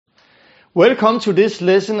Welcome to this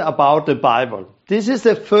lesson about the Bible. This is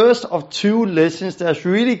the first of two lessons that's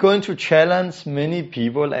really going to challenge many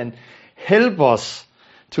people and help us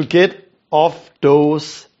to get off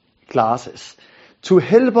those glasses, to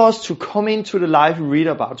help us to come into the life we read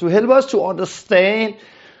about, to help us to understand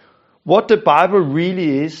what the Bible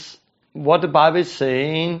really is, what the Bible is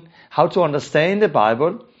saying, how to understand the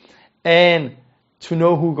Bible, and to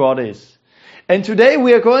know who God is. And today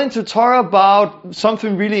we are going to talk about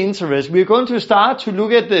something really interesting. We are going to start to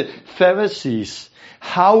look at the Pharisees,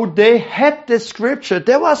 how they had the scripture.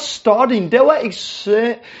 They were studying, they were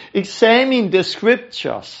examining the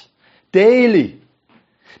scriptures daily.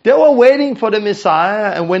 They were waiting for the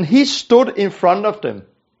Messiah, and when he stood in front of them,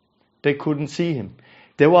 they couldn't see him.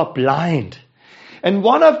 They were blind. And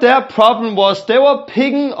one of their problems was they were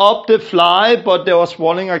picking up the fly, but they were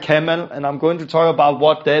swallowing a camel, and I'm going to talk about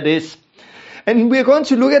what that is. And we're going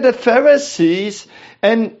to look at the Pharisees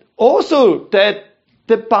and also that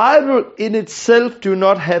the Bible in itself do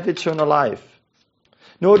not have eternal life.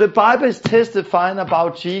 No, the Bible is testifying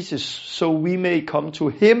about Jesus so we may come to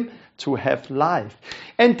him to have life.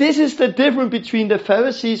 And this is the difference between the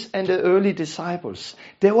Pharisees and the early disciples.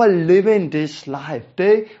 They were living this life.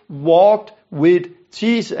 They walked with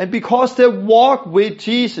Jesus. And because they walked with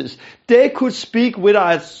Jesus, they could speak with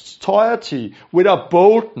authority, with a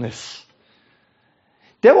boldness.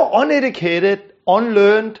 They were uneducated,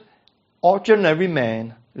 unlearned, ordinary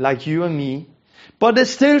men like you and me. But they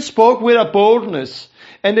still spoke with a boldness.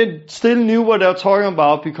 And they still knew what they were talking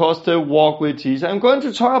about because they walked with Jesus. I'm going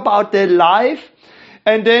to talk about their life.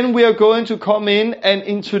 And then we are going to come in and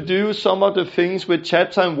introduce some of the things with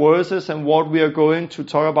chapter and verses and what we are going to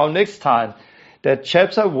talk about next time. That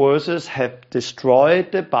chapter verses have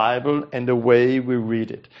destroyed the Bible and the way we read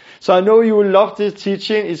it. So I know you will love this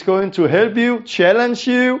teaching. It's going to help you, challenge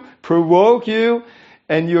you, provoke you,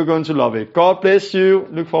 and you're going to love it. God bless you.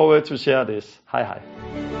 Look forward to share this. Hi.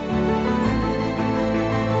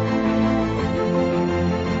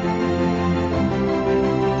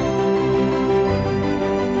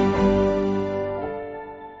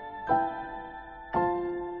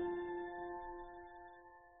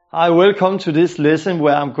 Hi, welcome to this lesson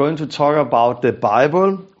where I'm going to talk about the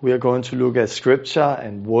Bible. We are going to look at scripture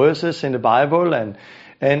and verses in the Bible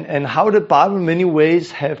and how the Bible in many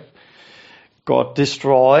ways have got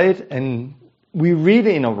destroyed and we read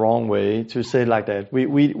it in a wrong way, to say it like that.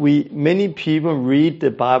 Many people read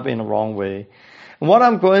the Bible in a wrong way. And what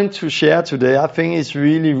I'm going to share today, I think is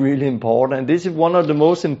really, really important. This is one of the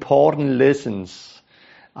most important lessons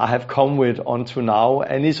I have come with until now.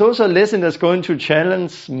 And it's also a lesson that's going to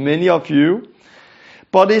challenge many of you.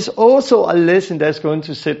 But it's also a lesson that's going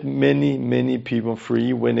to set many, many people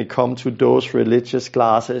free when it comes to those religious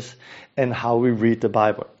classes and how we read the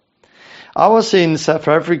Bible. I was in South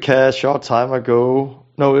Africa a short time ago.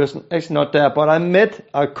 No, it was actually not there, but I met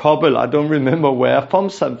a couple, I don't remember where, from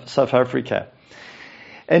South Africa.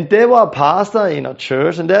 And they were a pastor in a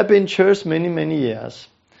church, and they have been in church many, many years.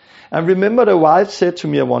 And remember the wife said to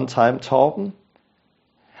me at one time, Torben,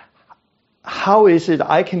 how is it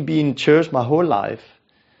I can be in church my whole life?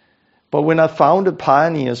 But when I found a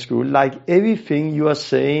pioneer school, like everything you are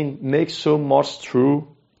saying makes so much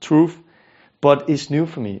truth, but it's new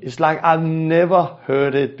for me. It's like I've never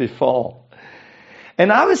heard it before. And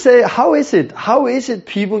I would say, how is it? How is it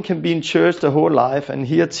people can be in church the whole life and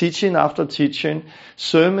hear teaching after teaching,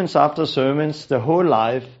 sermons after sermons the whole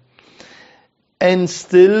life, and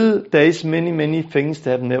still there is many, many things they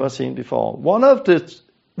have never seen before. One of the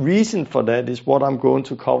reasons for that is what I'm going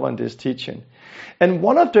to cover in this teaching. And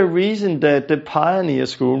one of the reasons that the Pioneer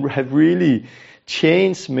School have really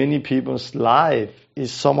changed many people's life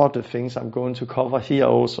is some of the things I'm going to cover here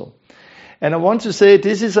also. And I want to say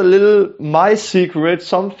this is a little my secret,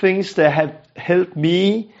 some things that have helped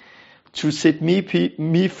me to set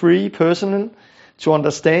me free personally, to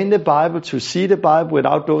understand the Bible, to see the Bible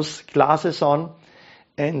without those glasses on,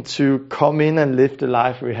 and to come in and live the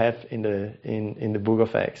life we have in the book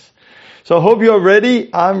of Acts. So I hope you're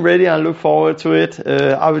ready. I'm ready. I look forward to it.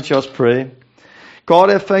 I will just pray.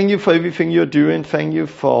 God, I thank you for everything you're doing. Thank you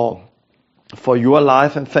for your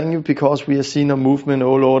life, and thank you because we are seeing a movement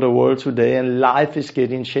all over the world today, and life is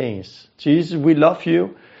getting changed. Jesus, we love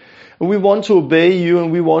you, and we want to obey you,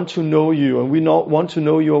 and we want to know you, and we want to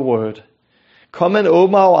know your word. Come and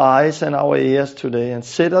open our eyes and our ears today and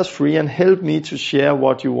set us free and help me to share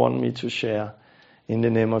what you want me to share. In the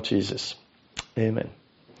name of Jesus. Amen.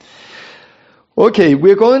 Okay,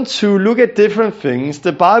 we're going to look at different things.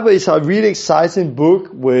 The Bible is a really exciting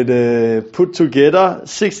book with put together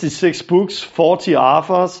 66 books, 40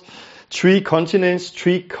 authors, 3 continents,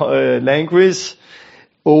 3 languages,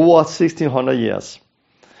 over 1600 years.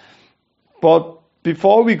 But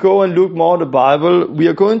before we go and look more at the Bible, we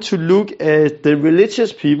are going to look at the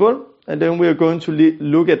religious people, and then we are going to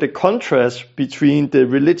look at the contrast between the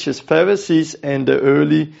religious Pharisees and the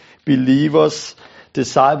early believers,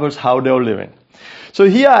 disciples, how they were living. So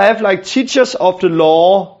here I have like teachers of the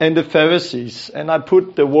law and the Pharisees, and I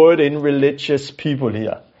put the word in religious people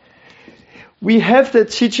here. We have the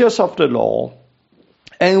teachers of the law,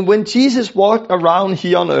 and when Jesus walked around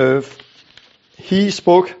here on earth, he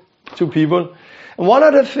spoke to people. And one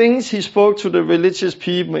of the things he spoke to the religious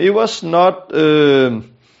people, it was not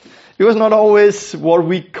always what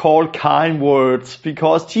we call kind words,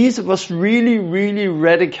 because Jesus was really, really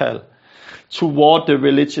radical toward the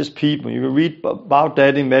religious people. You can read about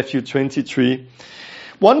that in Matthew 23.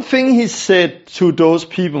 One thing he said to those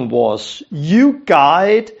people was, "You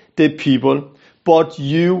guide the people, but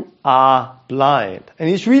you are blind." And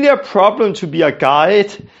it's really a problem to be a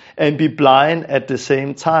guide and be blind at the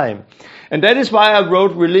same time. And that is why I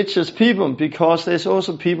wrote religious people, because there's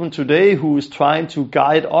also people today who is trying to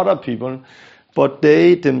guide other people, but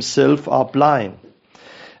they themselves are blind.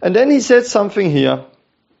 And then he said something here.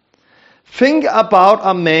 Think about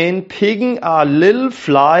a man picking a little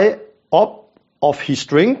fly up of his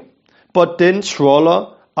string, but then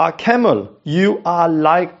swallow a camel. You are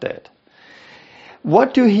like that.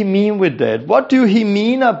 What do he mean with that? What do he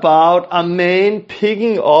mean about a man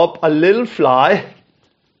picking up a little fly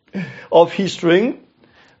of his string,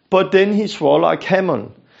 but then he swallowed a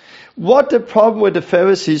camel? What the problem with the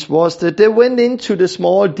Pharisees was that they went into the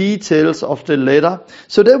small details of the letter.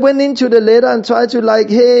 So they went into the letter and tried to like,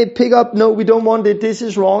 hey, pick up, no, we don't want it, this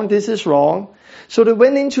is wrong, this is wrong. So they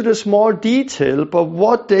went into the small detail, but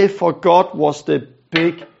what they forgot was the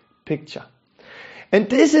big picture. And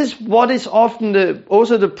this is what is often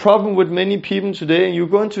also the problem with many people today, and you're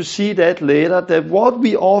going to see that later, that what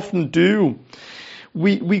we often do,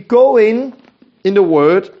 we go in the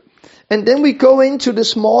Word, and then we go into the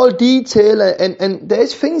small detail, and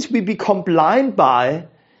there's things we become blind by,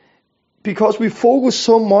 because we focus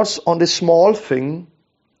so much on the small thing,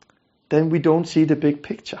 then we don't see the big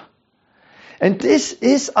picture. And this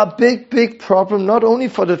is a big, big problem, not only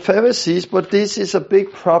for the Pharisees, but this is a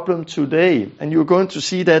big problem today. And you're going to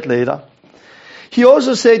see that later. He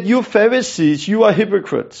also said, you Pharisees, you are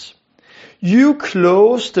hypocrites. You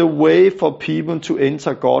close the way for people to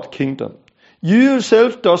enter God's kingdom. You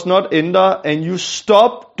yourself does not enter, and you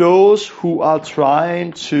stop those who are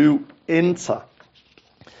trying to enter.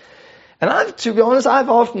 And to be honest, I've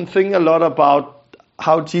often think a lot about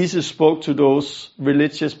how Jesus spoke to those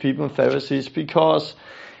religious people and Pharisees, because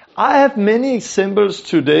I have many examples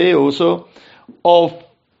today also of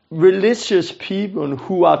religious people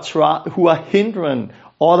who are hindering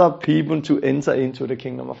other people to enter into the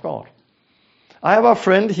kingdom of God. I have a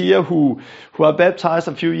friend here who I baptized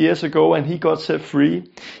a few years ago, and he got set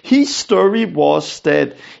free. His story was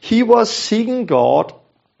that he was seeking God,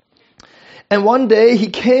 and one day he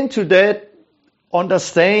came to that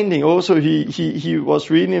understanding. Also, he was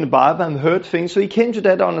reading in the Bible and heard things, so he came to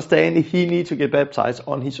that understanding he needed to get baptized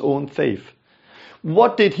on his own faith.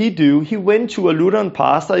 What did he do? He went to a Lutheran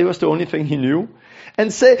pastor, it was the only thing he knew,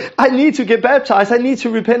 and said, I need to get baptized, I need to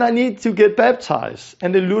repent, I need to get baptized.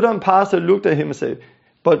 And the Lutheran pastor looked at him and said,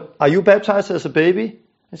 but are you baptized as a baby?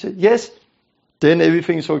 I said, yes. Then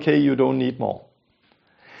everything's okay, you don't need more.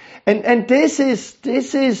 And this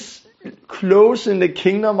is close in the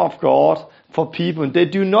kingdom of God for people. They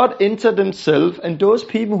do not enter themselves, and those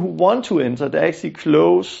people who want to enter, they actually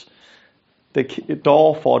close the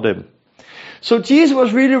door for them. So Jesus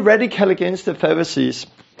was really radical against the Pharisees.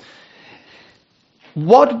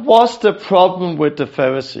 What was the problem with the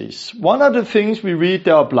Pharisees? One of the things we read,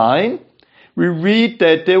 they are blind. We read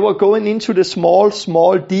that they were going into the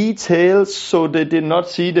small details, so they did not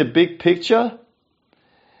see the big picture.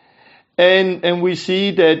 And we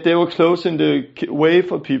see that they were closing the way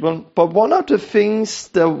for people. But one of the things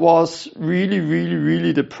that was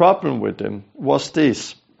really the problem with them was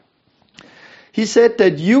this. He said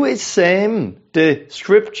that you examine the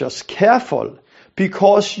scriptures careful,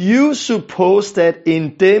 because you suppose that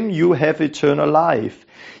in them you have eternal life.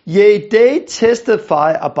 Yea, they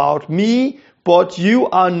testify about me, but you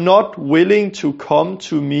are not willing to come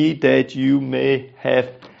to me that you may have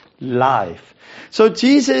life. So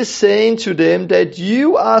Jesus is saying to them that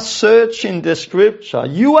you are searching the scripture,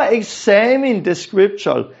 you are examining the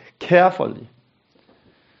scripture carefully,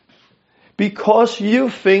 because you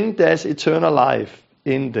think there's eternal life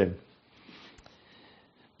in them.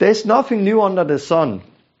 There's nothing new under the sun.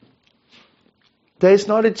 There is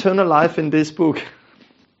not eternal life in this book.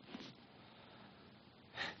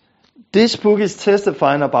 This book is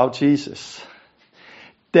testifying about Jesus,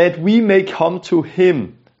 that we may come to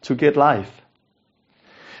him to get life.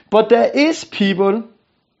 But there is people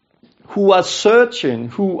who are searching,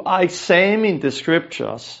 who are examining the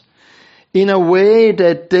scriptures in a way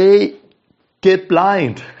that they get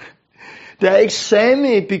blind. They're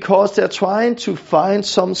examining it because they're trying to find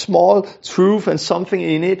some small truth and something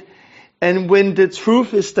in it. And when the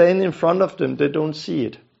truth is standing in front of them, they don't see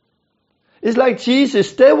it. It's like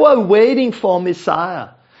Jesus. They were waiting for Messiah.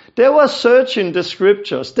 They were searching the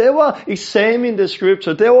scriptures. They were examining the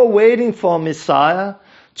scriptures. They were waiting for Messiah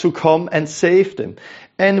to come and save them.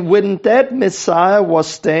 And when that Messiah was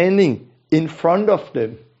standing in front of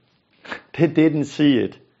them, they didn't see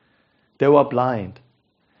it. They were blind.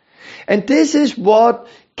 And this is what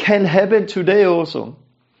can happen today also.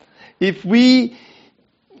 If we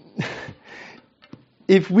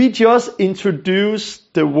just introduce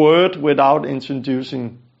the word without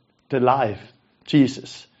introducing the life,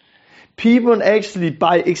 Jesus. People actually,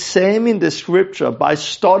 by examining the scripture, by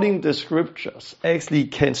studying the scriptures, actually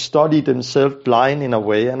can study themselves blind in a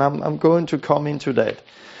way. And I'm going to come into that.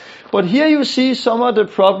 But here you see some of the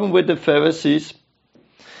problem with the Pharisees.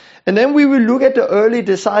 And then we will look at the early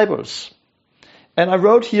disciples. And I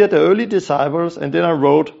wrote here the early disciples, and then I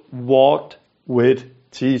wrote walked with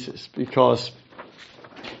Jesus, because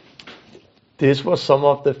this was some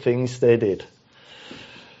of the things they did.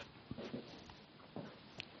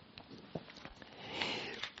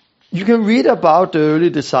 You can read about the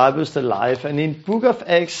early disciples, their life, and in book of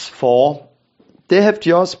Acts 4, they have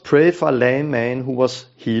just prayed for a lame man who was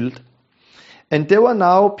healed. And there were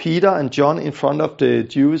now Peter and John in front of the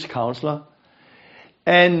Jewish counselor.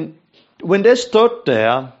 And when they stood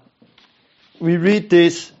there, we read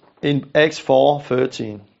this in Acts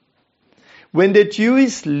 4:13. When the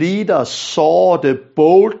Jewish leaders saw the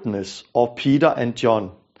boldness of Peter and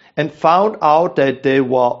John and found out that they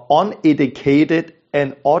were uneducated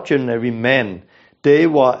and ordinary men, they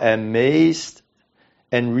were amazed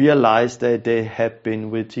and realized that they had been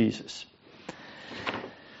with Jesus.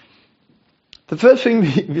 The first thing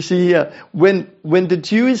we see here, when the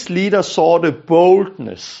Jewish leaders saw the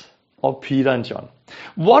boldness of Peter and John,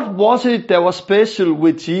 what was it that was special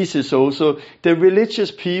with Jesus also? The religious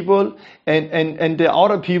people and the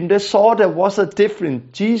other people, they saw there was a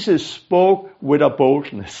difference. Jesus spoke with a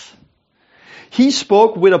boldness. He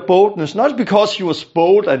spoke with a boldness, not because he was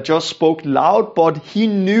bold and just spoke loud, but he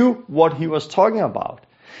knew what he was talking about.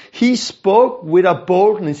 He spoke with a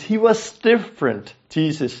boldness. He was different,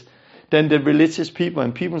 Jesus, than the religious people,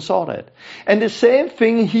 and people saw that. And the same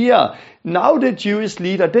thing here. Now the Jewish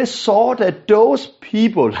leader, they saw that those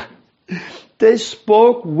people, they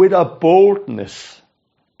spoke with a boldness,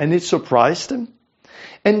 and it surprised them.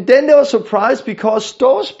 And then they were surprised because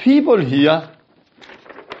those people here,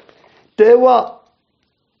 they were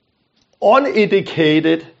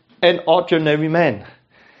uneducated and ordinary men.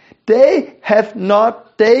 They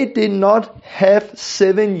did not have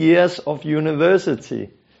 7 years of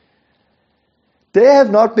university. They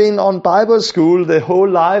have not been on Bible school their whole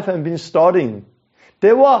life and been studying.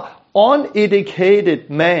 They were uneducated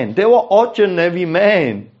men. They were ordinary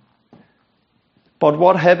men. But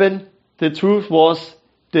what happened? The truth was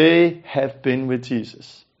they have been with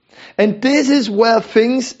Jesus. And this is where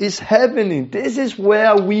things is happening. This is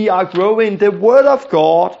where we are growing. The Word of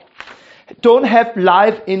God don't have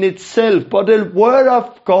life in itself, but the Word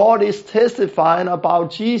of God is testifying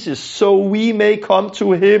about Jesus, so we may come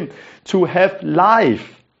to Him to have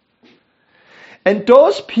life. And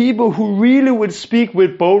those people who really would speak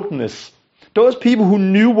with boldness, those people who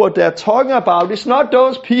knew what they're talking about, it's not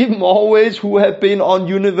those people always who have been on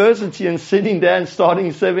university and sitting there and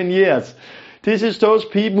studying 7 years. This is those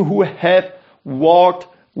people who have walked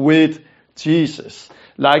with Jesus,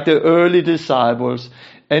 like the early disciples.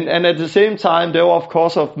 And at the same time, they were of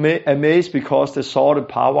course amazed because they saw the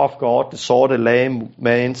power of God. They saw the lame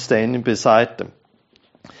man standing beside them.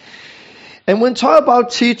 And when talk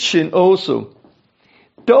about teaching also,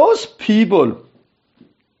 those people,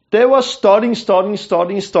 they were studying,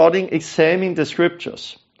 examining the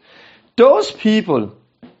scriptures. Those people,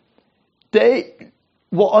 they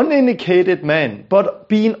were uneducated men. But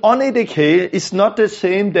being uneducated is not the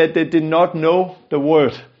same that they did not know the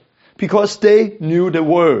word. Because they knew the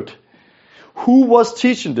word. Who was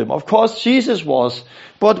teaching them? Of course, Jesus was.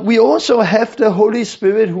 But we also have the Holy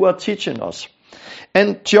Spirit who are teaching us.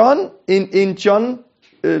 And John, in John,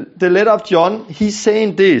 the letter of John, he's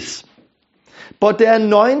saying this. But the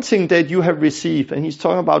anointing that you have received, and he's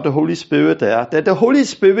talking about the Holy Spirit there, that the Holy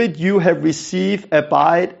Spirit you have received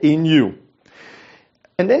abide in you.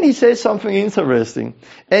 And then he says something interesting.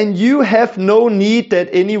 And you have no need that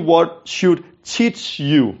anyone should teach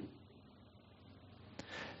you.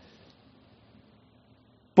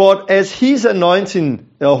 But as he's anointing,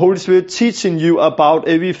 the Holy Spirit teaching you about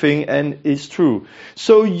everything, and it's true.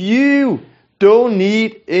 So you don't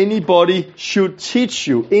need anybody should teach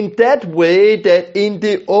you. In that way that in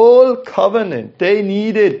the old covenant, they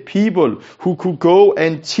needed people who could go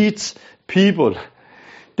and teach people.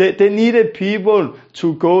 They needed people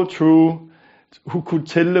to go through who could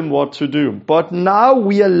tell them what to do. But now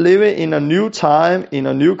we are living in a new time, in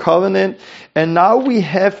a new covenant, and now we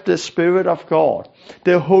have the Spirit of God,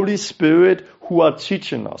 the Holy Spirit who are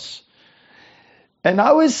teaching us. And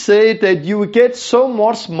I would say that you will get so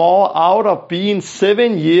much more out of being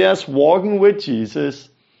 7 years walking with Jesus,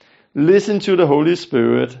 listen to the Holy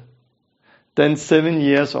Spirit, than 7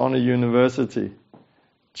 years on a university,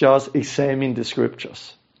 just examining the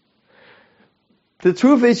scriptures. The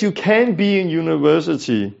truth is you can be in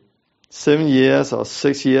university 7 years or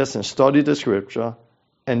 6 years and study the scripture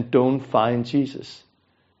and don't find Jesus.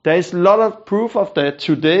 There is a lot of proof of that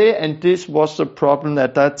today, and this was the problem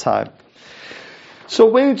at that time. So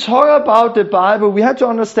when we talk about the Bible, we have to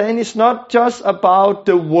understand it's not just about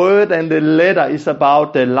the word and the letter, it's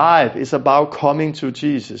about the life, it's about coming to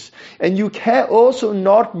Jesus. And you can also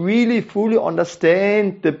not really fully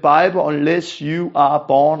understand the Bible unless you are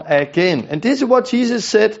born again. And this is what Jesus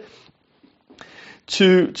said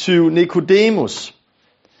to Nicodemus.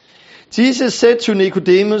 Jesus said to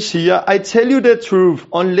Nicodemus here, I tell you the truth,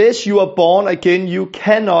 unless you are born again, you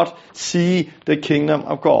cannot see the kingdom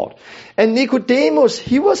of God. And Nicodemus,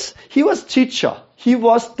 he was teacher. He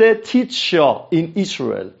was the teacher in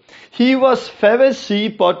Israel. He was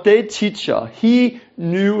Pharisee, but the teacher. He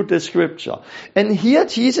knew the scripture. And here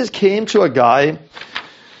Jesus came to a guy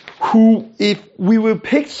who, if we will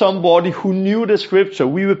pick somebody who knew the scripture,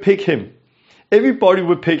 we will pick him. Everybody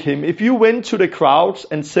would pick him. If you went to the crowds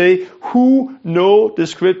and say, who know the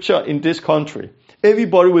scripture in this country?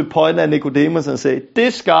 Everybody would point at Nicodemus and say,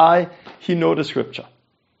 this guy, he know the scripture.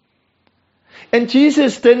 And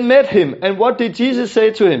Jesus then met him. And what did Jesus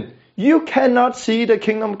say to him? You cannot see the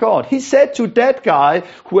kingdom of God. He said to that guy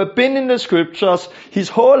who had been in the scriptures his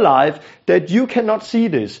whole life that you cannot see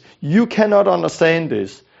this. You cannot understand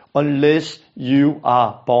this unless you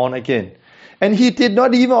are born again. And he did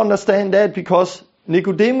not even understand that because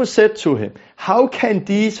Nicodemus said to him, how can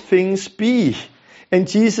these things be? And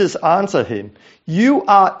Jesus answered him, you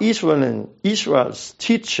are Israel's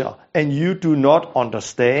teacher and you do not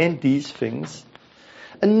understand these things.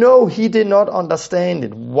 And no, he did not understand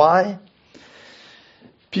it. Why?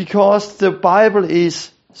 Because the Bible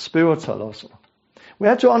is spiritual also. We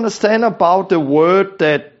have to understand about the word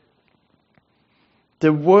that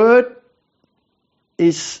the word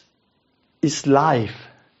is life.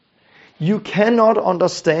 You cannot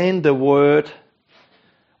understand the word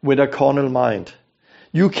with a carnal mind.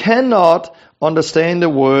 You cannot understand the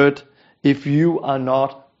word if you are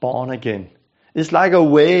not born again. It's like a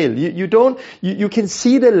whale. You can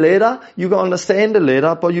see the letter, you can understand the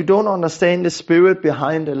letter, but you don't understand the spirit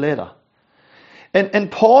behind the letter.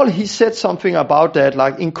 And Paul, he said something about that,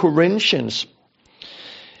 like in Corinthians.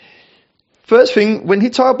 First thing, when he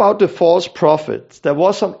talked about the false prophets, there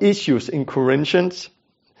was some issues in Corinth.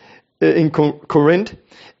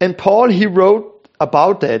 And Paul, he wrote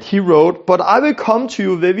about that. He wrote, but I will come to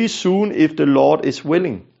you very soon if the Lord is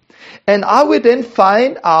willing. And I will then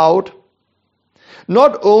find out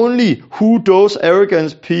not only who those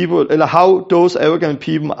arrogant people, and how those arrogant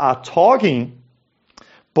people are talking,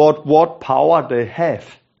 but what power they have.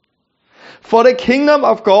 For the kingdom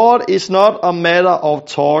of God is not a matter of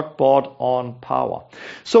talk, but on power.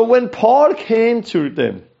 So when Paul came to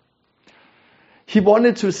them, he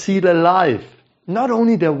wanted to see the life, not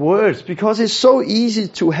only the words, because it's so easy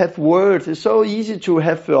to have words, it's so easy to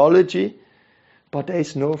have theology, but there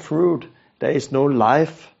is no fruit, there is no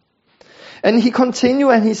life. And he continued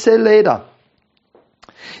and he said later,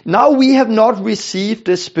 now we have not received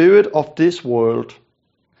the spirit of this world,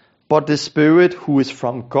 but the Spirit who is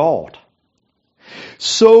from God.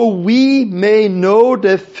 So we may know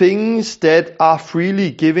the things that are freely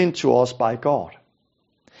given to us by God.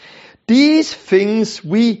 These things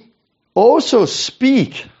we also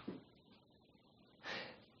speak.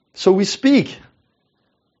 So we speak,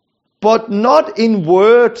 but not in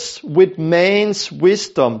words with man's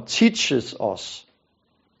wisdom teaches us,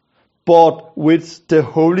 but with the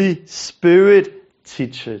Holy Spirit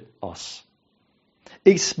teaches us.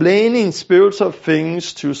 Explaining spiritual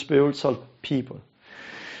things to spiritual people.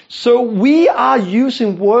 So we are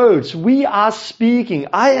using words. We are speaking.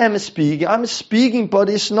 I'm speaking, but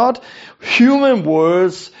it's not human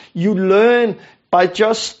words you learn by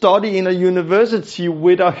just studying in a university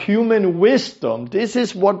with a human wisdom. This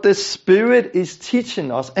is what the Spirit is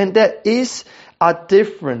teaching us. And there is a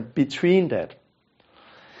difference between that.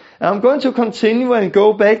 And I'm going to continue and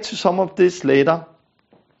go back to some of this later.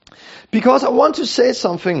 Because I want to say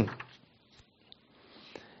something.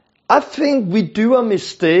 I think we do a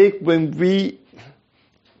mistake when we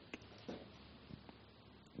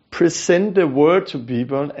present the word to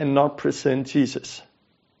people and not present Jesus.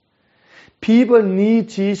 People need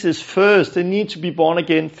Jesus first. They need to be born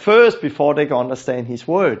again first before they can understand His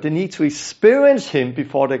word. They need to experience Him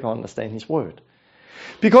before they can understand His word.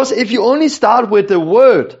 Because if you only start with the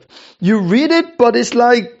word, you read it, but it's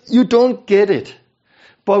like you don't get it.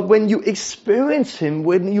 But when you experience Him,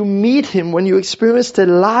 when you meet Him, when you experience the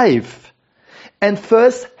life, and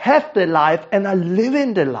first have the life and are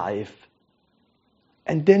living the life,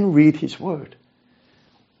 and then read His word,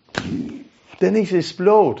 then it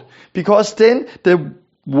explodes. Because then the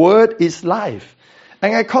word is life.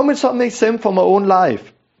 And I come with some example from my own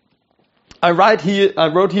life. I wrote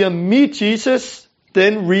here, meet Jesus,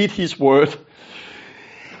 then read His word.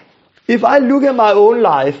 If I look at my own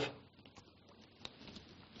life,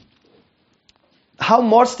 how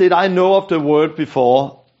much did I know of the word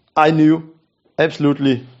before? I knew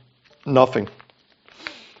absolutely nothing.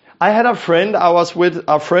 I had a friend, I was with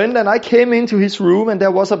a friend, and I came into his room and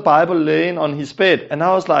there was a Bible laying on his bed. And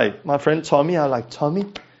I was like, my friend Tommy, I was like, Tommy,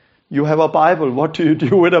 you have a Bible. What do you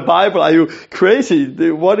do with a Bible? Are you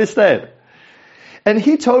crazy? What is that? And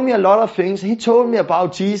he told me a lot of things. He told me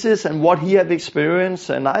about Jesus and what he had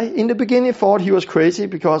experienced. And I, in the beginning, thought he was crazy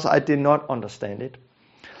because I did not understand it.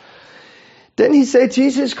 Then he said,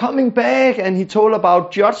 Jesus is coming back. And he told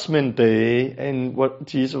about Judgment Day and what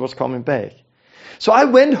Jesus was coming back. So I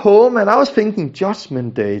went home and I was thinking,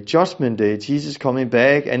 Judgment Day, Jesus coming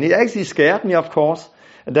back. And it actually scared me, of course,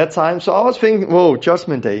 at that time. So I was thinking, whoa,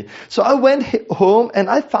 Judgment Day. So I went home and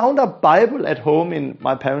I found a Bible at home in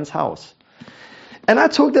my parents' house. And I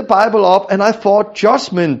took the Bible up and I thought,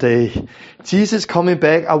 Judgment Day, Jesus coming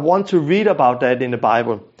back. I want to read about that in the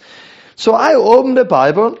Bible. So I opened the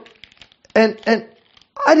Bible and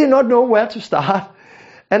I did not know where to start.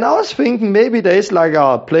 And I was thinking maybe there's like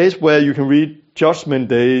a place where you can read Judgment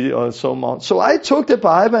Day or so on. So I took the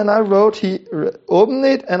Bible and I opened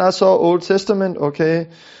it and I saw Old Testament. Okay,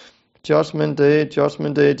 Judgment Day,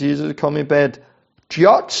 Jesus coming back.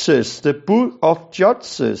 Judges, the book of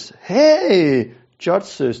Judges. Hey,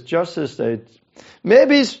 Judges Day.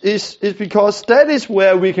 Maybe it's because that is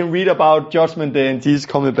where we can read about Judgment Day and Jesus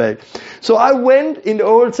coming back. So I went in the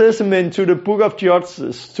Old Testament to the book of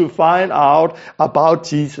Judges to find out about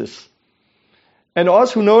Jesus. And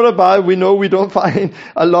us who know the Bible, we know we don't find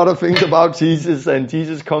a lot of things about Jesus and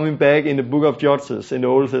Jesus coming back in the book of Judges in the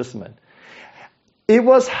Old Testament. It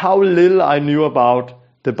was how little I knew about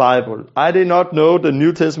the Bible. I did not know the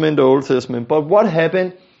New Testament, the Old Testament. But what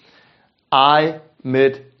happened? I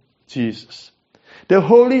met Jesus. The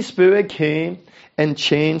Holy Spirit came and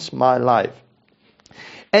changed my life.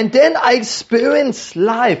 And then I experienced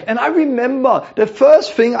life. And I remember the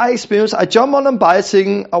first thing I experienced, I jumped on a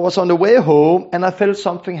bicycle, I was on the way home, and I felt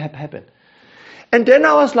something had happened. And then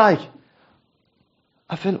I was like,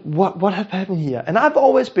 I felt, what have happened here? And I've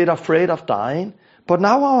always been afraid of dying. But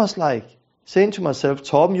now I was like, saying to myself,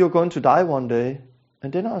 Tom, you're going to die one day.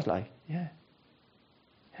 And then I was like, yeah,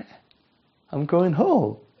 I'm going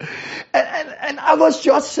home. And I was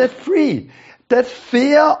just set free. That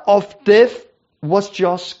fear of death was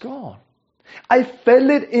just gone. I felt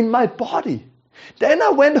it in my body. Then I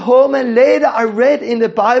went home and later I read in the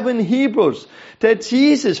Bible in Hebrews that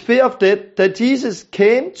Jesus, fear of death, that Jesus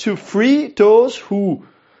came to free those who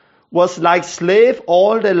was like slave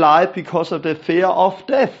all their life because of the fear of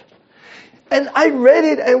death. And I read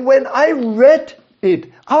it, and when I read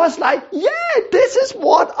it, I was like, yeah, this is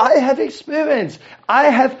what I have experienced. I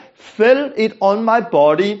have felt it on my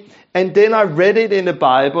body, and then I read it in the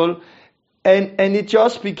Bible, and it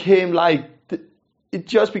just became like, it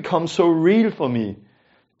just becomes so real for me.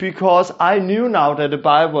 Because I knew now that the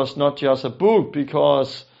Bible was not just a book,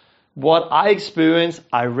 because what I experienced,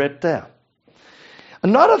 I read there.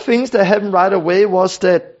 Another thing that happened right away was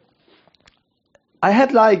that I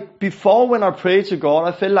had like, before when I prayed to God,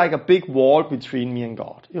 I felt like a big wall between me and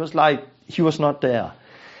God. It was like He was not there.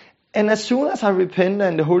 And as soon as I repented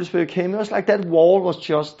and the Holy Spirit came, it was like that wall was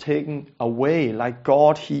just taken away. Like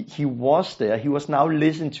God, He was there. He was now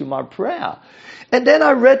listening to my prayer. And then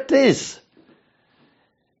I read this.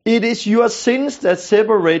 It is your sins that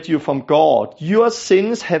separate you from God. Your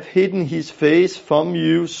sins have hidden his face from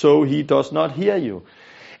you so he does not hear you.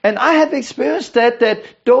 And I have experienced that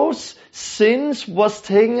those sins was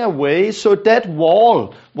taken away, so that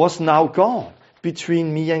wall was now gone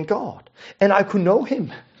between me and God. And I could know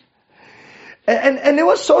him. And it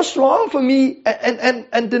was so strong for me.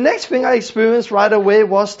 And the next thing I experienced right away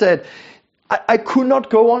was that I could not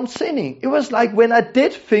go on sinning. It was like when I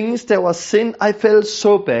did things that was sin, I felt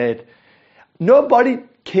so bad. Nobody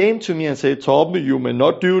came to me and said, Torben, you may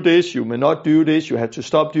not do this, you may not do this, you have to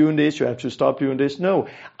stop doing this, you have to stop doing this. No,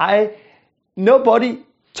 nobody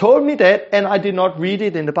told me that, and I did not read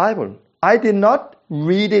it in the Bible. I did not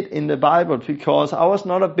read it in the Bible because I was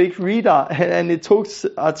not a big reader, and it took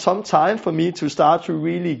some time for me to start to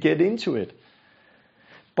really get into it.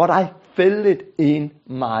 But I felt it in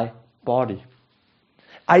my body.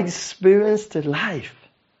 I experienced the life.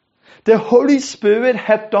 The Holy Spirit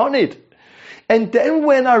had done it. And then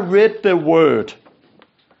when I read the word,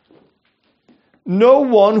 no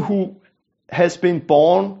one who has been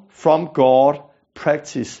born from God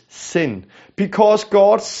practice sin, because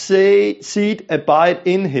God's seed abide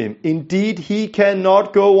in him. Indeed, he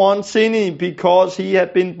cannot go on sinning because he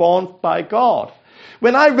had been born by God.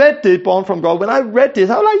 When I read it, born from God, when I read this,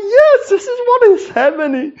 I was like, yes, this is what is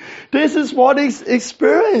happening. This is what is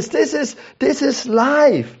experienced. This is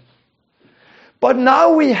life. But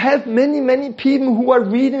now we have many people who are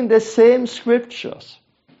reading the same scriptures.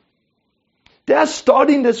 They are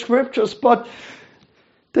studying the scriptures, but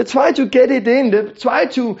they try to get it in. They try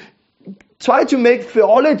to make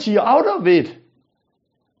theology out of it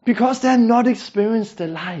because they have not experienced the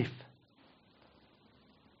life.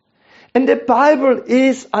 And the Bible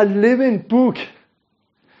is a living book.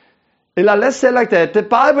 Let's say like that. The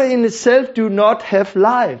Bible in itself do not have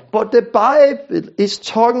life, but the Bible is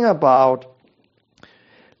talking about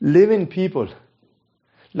living people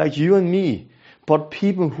like you and me, but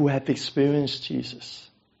people who have experienced Jesus.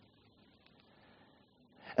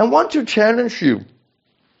 I want to challenge you.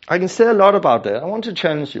 I can say a lot about that. I want to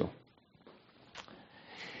challenge you.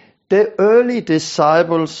 The early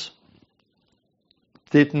disciples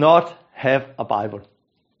did not have a Bible.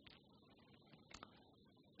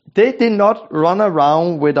 They did not run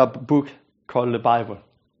around with a book called the Bible.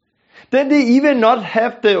 They did even not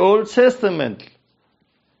have the Old Testament.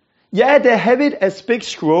 Yeah, they have it as big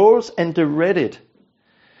scrolls and they read it.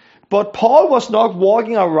 But Paul was not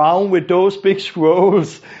walking around with those big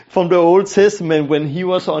scrolls from the Old Testament when he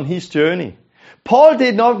was on his journey. Paul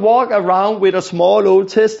did not walk around with a small Old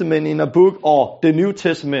Testament in a book or the New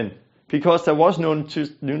Testament, because there was no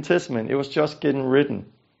New Testament. It was just getting written.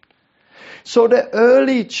 So the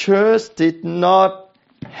early church did not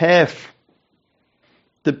have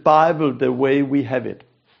the Bible the way we have it.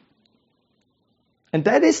 And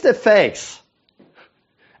that is the facts.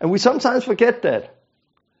 And we sometimes forget that.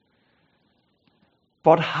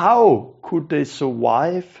 But how could they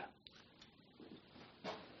survive?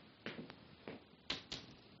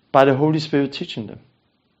 By the Holy Spirit teaching them.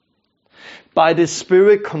 By the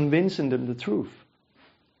Spirit convincing them the truth.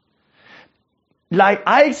 Like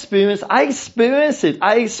I experienced it.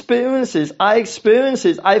 I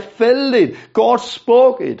felt it. God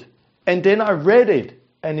spoke it. And then I read it.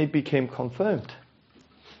 And it became confirmed.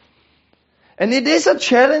 And it is a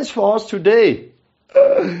challenge for us today.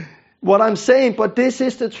 What I'm saying, but this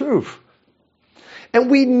is the truth. And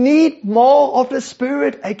we need more of the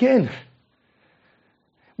Spirit again.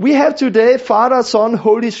 We have today Father, Son,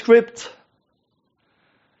 Holy Script.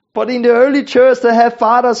 But in the early church they have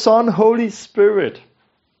Father, Son, Holy Spirit.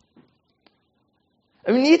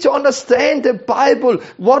 And we need to understand the Bible.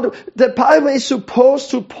 What the Bible is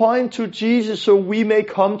supposed to point to Jesus so we may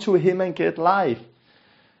come to Him and get life.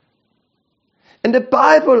 And the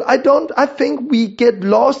Bible, I think we get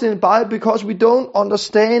lost in the Bible because we don't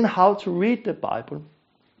understand how to read the Bible.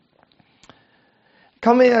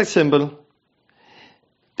 Come here, example.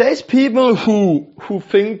 There's people who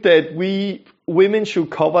think that women should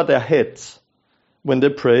cover their heads when they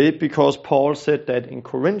pray because Paul said that in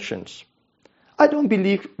Corinthians. I don't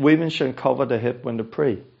believe women should cover their head when they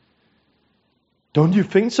pray. Don't you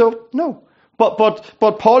think so? No.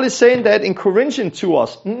 But Paul is saying that in Corinthians to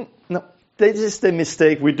us. No. This is the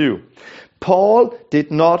mistake we do. Paul did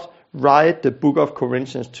not write the book of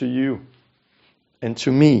Corinthians to you and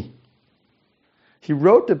to me. He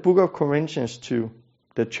wrote the book of Corinthians to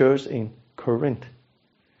the church in Corinth.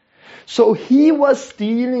 So he was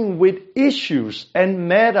dealing with issues and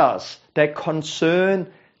matters that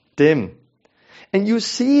concern them. And you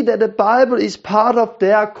see that the Bible is part of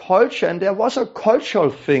their culture, and there was a cultural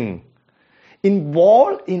thing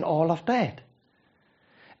involved in all of that.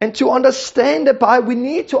 And to understand the Bible, we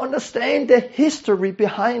need to understand the history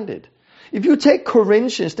behind it. If you take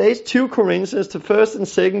Corinthians, there is 2 Corinthians, the first and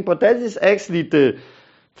second, but that is actually the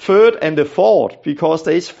third and the fourth, because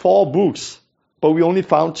there is 4 books, but we only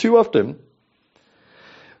found 2 of them.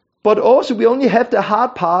 But also we only have the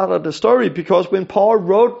hard part of the story, because when Paul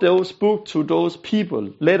wrote those books to those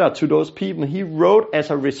people, letter to those people, he wrote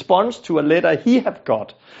as a response to a letter he had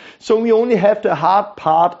got. So we only have the hard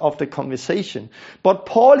part of the conversation. But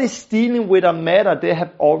Paul is dealing with a matter they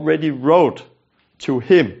have already wrote to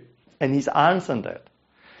him, and he's answering that.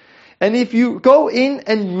 And if you go in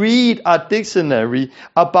and read a dictionary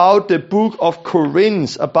about the book of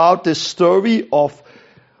Corinth, about the story of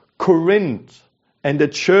Corinth, and the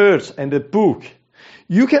church and the book,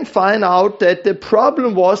 you can find out that the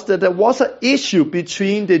problem was that there was an issue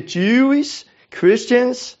between the Jewish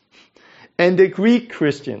Christians and the Greek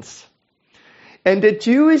Christians. And the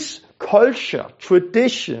Jewish culture,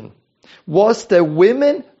 tradition, was that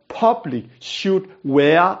women public should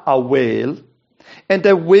wear a veil, and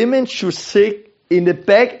the women should sit in the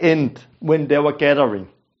back end when they were gathering.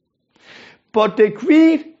 But the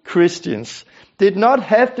Greek Christians did not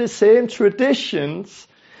have the same traditions,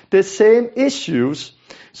 the same issues,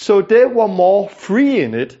 so they were more free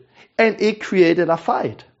in it, and it created a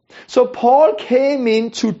fight. So Paul came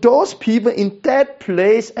into those people in that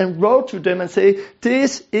place and wrote to them and said,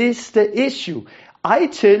 this is the issue. I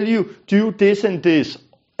tell you, do this and this.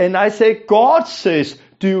 And I say, God says,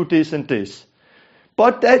 do this and this.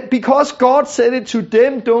 But that because God said it to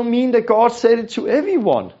them, don't mean that God said it to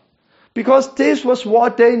everyone. Because this was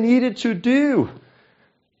what they needed to do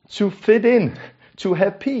to fit in, to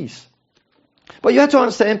have peace. But you have to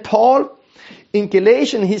understand, Paul, in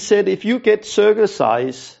Galatians, he said, if you get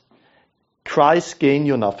circumcised, Christ gain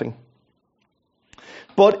you nothing.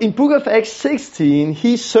 But in book of Acts 16,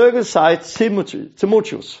 he circumcised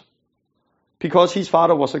Timotheus, because his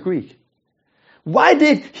father was a Greek. Why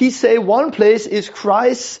did he say one place is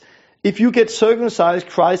Christ, if you get circumcised,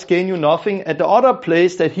 Christ gain you nothing, and the other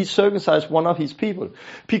place that he circumcised one of his people?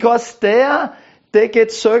 Because there they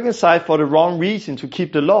get circumcised for the wrong reason, to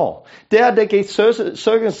keep the law. There they get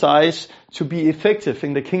circumcised to be effective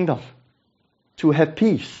in the kingdom, to have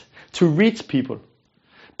peace, to reach people.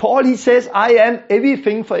 Paul, he says, I am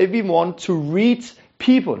everything for everyone to reach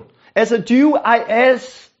people. As a Jew, I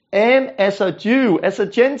am as a Jew. As a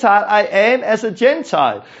Gentile, I am as a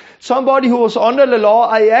Gentile. Somebody who is under the law,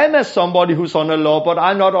 I am as somebody who's under the law, but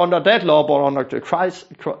I'm not under that law, but under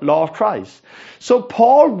the law of Christ. So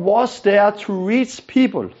Paul was there to reach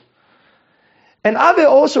people. And I will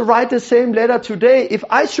also write the same letter today. If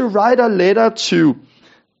I should write a letter to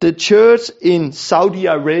the church in Saudi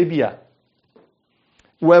Arabia,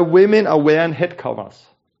 where women are wearing head covers,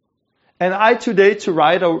 and I today to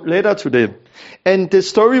write a letter to them. And the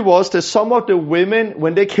story was that some of the women,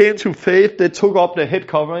 when they came to faith, they took up the head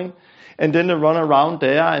covering, and then they run around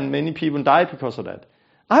there, and many people died because of that.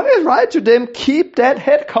 I will write to them, keep that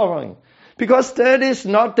head covering, because that is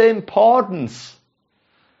not the importance.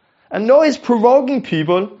 I know it's provoking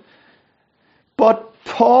people, but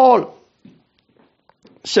Paul,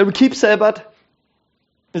 shall we keep Sabbath?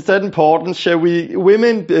 Is that important? Shall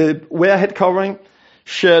women wear head covering?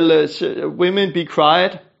 Shall women be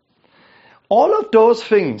quiet? All of those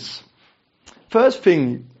things. First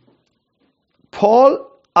thing, Paul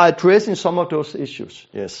are addressing some of those issues,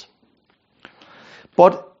 yes.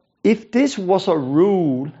 But if this was a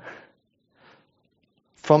rule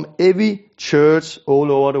from every church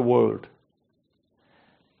all over the world,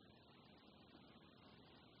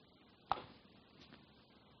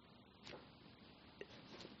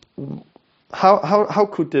 how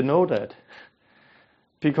could they know that?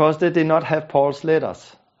 Because they did not have Paul's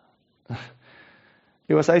letters.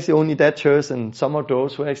 It was actually only that church and some of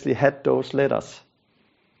those who actually had those letters.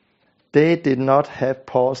 They did not have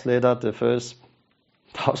Paul's letter the first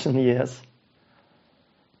 1,000 years.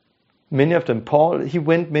 Many of them, Paul, he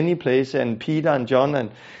went many places, and Peter and John,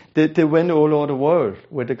 and they went all over the world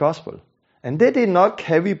with the gospel. And they did not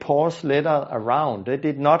carry Paul's letter around. They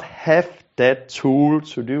did not have that tool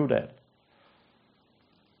to do that.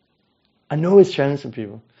 I know it's challenging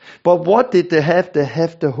people. But what did they have? They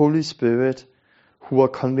have the Holy Spirit who are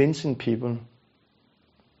convincing people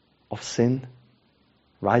of sin,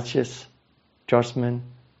 righteous, judgment.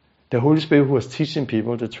 The Holy Spirit who was teaching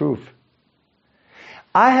people the truth.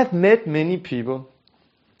 I have met many people,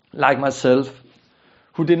 like myself,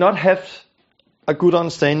 who did not have a good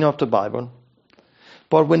understanding of the Bible.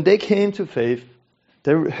 But when they came to faith,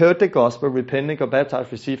 they heard the gospel, repented, got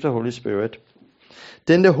baptized, received the Holy Spirit.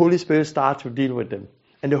 Then the Holy Spirit started to deal with them.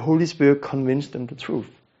 And the Holy Spirit convinced them the truth.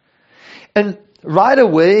 And Right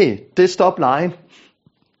away, they stopped lying.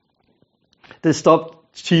 They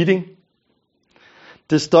stopped cheating.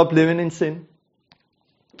 They stopped living in sin.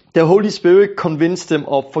 The Holy Spirit convinced them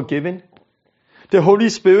of forgiving. The Holy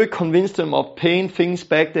Spirit convinced them of paying things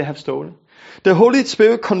back they have stolen. The Holy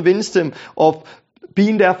Spirit convinced them of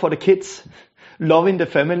being there for the kids, loving the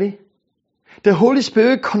family. The Holy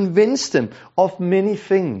Spirit convinced them of many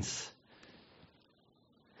things.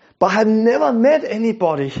 But I've never met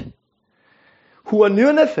anybody who are new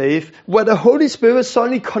in the faith where the Holy Spirit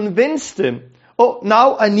suddenly convinced them, oh,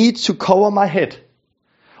 now I need to cover my head.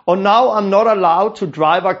 Or now I'm not allowed to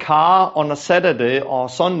drive a car on a Saturday or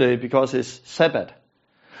Sunday because it's Sabbath.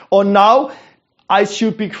 Or now I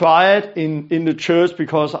should be quiet in the church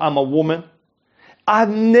because I'm a woman. I've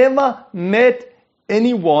never met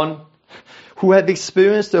anyone who had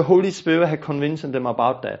experienced the Holy Spirit had convinced them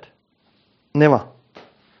about that. Never.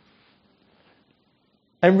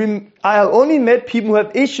 And I have only met people who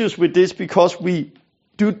have issues with this because we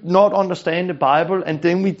do not understand the Bible, and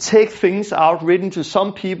then we take things out written to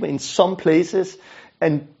some people in some places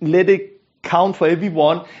and let it count for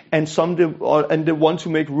everyone, and they want to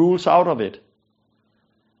make rules out of it.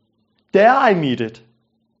 There I meet it.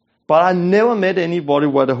 But I never met anybody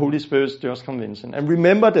where the Holy Spirit is just convincing. And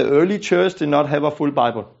remember, the early church did not have a full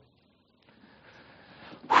Bible.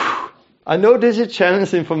 I know this is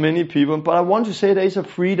challenging for many people, but I want to say there is a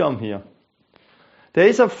freedom here. There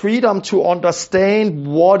is a freedom to understand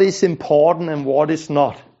what is important and what is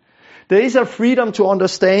not. There is a freedom to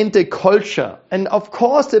understand the culture. And of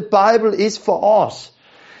course the Bible is for us.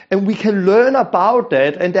 And we can learn about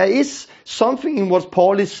that. And there is something in what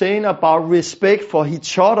Paul is saying about respect for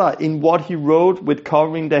each other in what he wrote with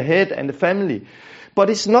covering the head and the family. But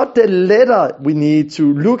it's not the letter we need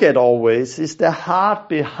to look at always. It's the heart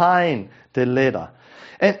behind the letter.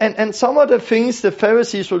 And some of the things the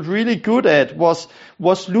Pharisees were really good at was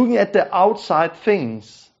looking at the outside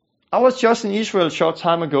things. I was just in Israel a short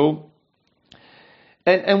time ago.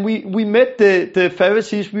 And we met the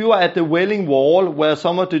Pharisees. We were at the Wailing Wall where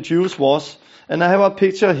some of the Jews was. And I have a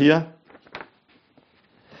picture here.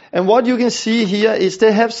 And what you can see here is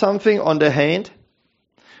they have something on the hand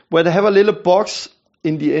where they have a little box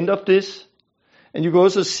in the end of this. And you can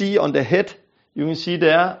also see on the head, you can see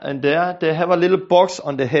there and there, they have a little box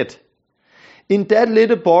on the head. In that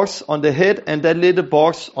little box on the head and that little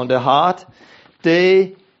box on the heart,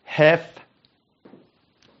 they have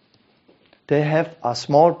a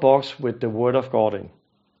small box with the Word of God in.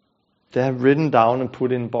 They have written down and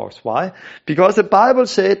put in a box. Why? Because the Bible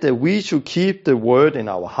said that we should keep the Word in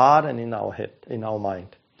our heart and in our head, in our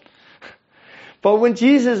mind. But when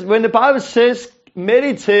the Bible says,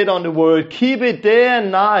 meditate on the Word, keep it day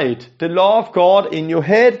and night, the law of God in your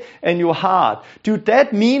head and your heart. Do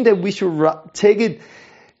that mean that we should take it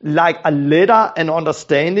like a letter and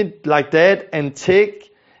understand it like that and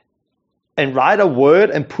and write a word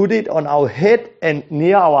and put it on our head and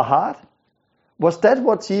near our heart? Was that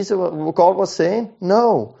what God was saying?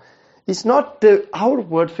 No. It's not the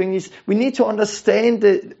outward thing. We need to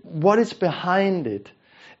understand what is behind it.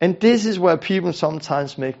 And this is where people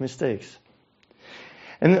sometimes make mistakes.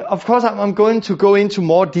 And of course, I'm going to go into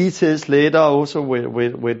more details later also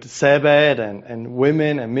with Sabbath and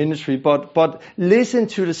women and ministry. But listen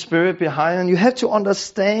to the Spirit behind it. And you have to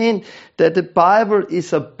understand that the Bible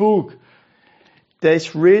is a book that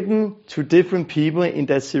is written to different people in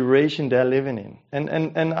that situation they're living in.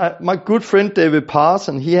 And my good friend David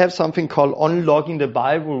Parson, he has something called Unlocking the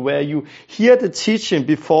Bible, where you hear the teaching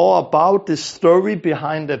before about the story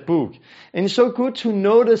behind the book. And it's so good to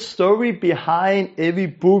know the story behind every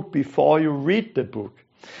book before you read the book.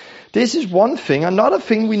 This is one thing. Another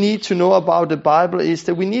thing we need to know about the Bible is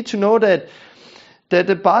that we need to know that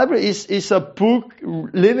the Bible is a book,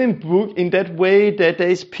 living book, in that way that there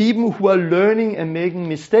is people who are learning and making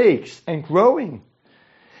mistakes and growing.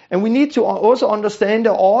 And we need to also understand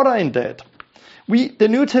the order in that. The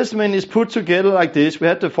New Testament is put together like this. We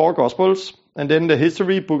had the 4 Gospels, and then the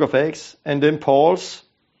history, Book of Acts, and then Paul's,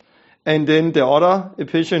 and then the other,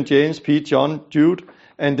 Ephesians, James, Peter, John, Jude,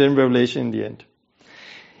 and then Revelation in the end.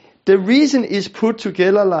 The reason it's put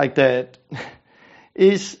together like that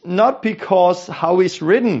is not because how it's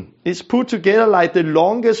written. It's put together like the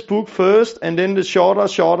longest book first, and then the shorter,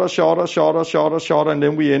 and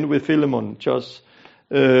then we end with Philemon, just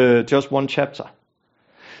one chapter.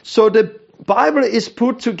 So the Bible is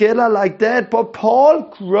put together like that, but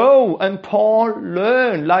Paul grew and Paul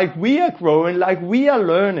learned like we are growing, like we are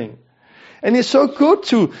learning. And it's so good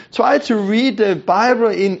to try to read the Bible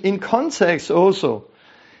in context also.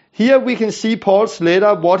 Here we can see Paul's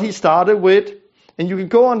letter, what he started with, And you can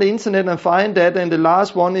go on the internet and find that, and the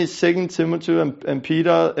last one is 2 Timothy and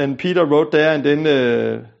Peter wrote there, and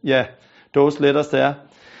then, those letters there.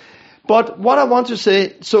 But what I want to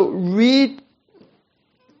say, so read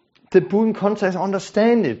the book in context,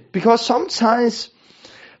 understand it. Because sometimes,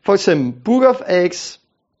 for example, Book of Acts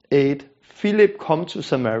 8, Philip come to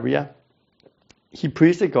Samaria. He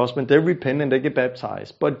preached the gospel, they repent and they get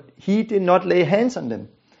baptized. But he did not lay hands on them.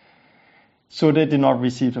 So they did not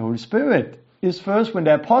receive the Holy Spirit. It's first when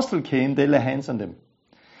the apostle came, they lay hands on them.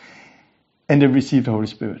 And they received the Holy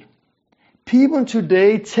Spirit. People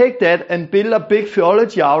today take that and build a big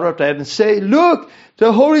theology out of that and say, look,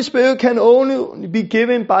 the Holy Spirit can only be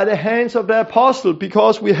given by the hands of the apostle,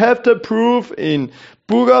 because we have the proof in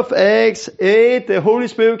Book of Acts 8, the Holy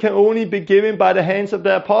Spirit can only be given by the hands of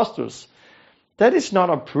the apostles. That is not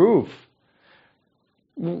a proof.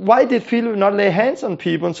 Why did Philip not lay hands on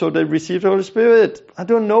people so they received the Holy Spirit? I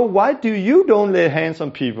don't know. Why do you don't lay hands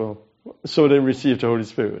on people so they receive the Holy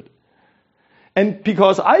Spirit? And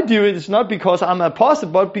because I do it, it's not because I'm an apostle,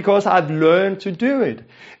 but because I've learned to do it.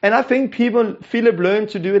 And I think Philip learned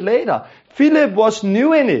to do it later. Philip was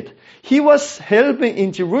new in it. He was helping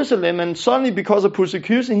in Jerusalem, and suddenly because of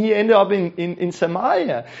persecution, he ended up in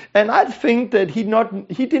Samaria. And I think that he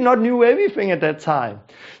did not know everything at that time.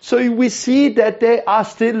 So we see that they are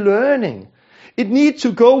still learning. It needs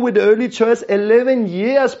to go with the early church 11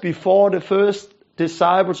 years before the first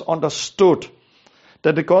disciples understood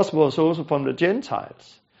that the gospel was also from the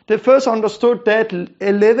Gentiles. They first understood that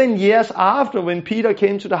 11 years after, when Peter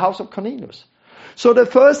came to the house of Cornelius. So the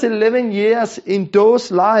first 11 years in those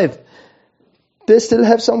lives, they still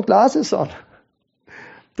have some glasses on.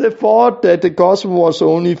 They thought that the gospel was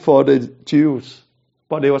only for the Jews,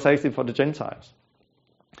 but it was actually for the Gentiles.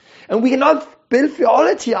 And we cannot build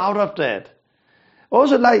theology out of that.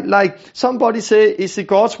 Also, like somebody say, is it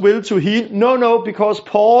God's will to heal? No, because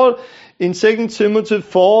Paul in 2 Timothy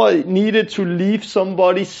 4 needed to leave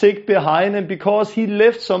somebody sick behind, and because he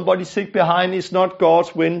left somebody sick behind, it's not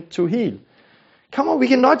God's will to heal. Come on, we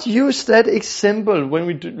cannot use that example when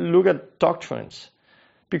we look at doctrines,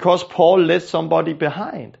 because Paul left somebody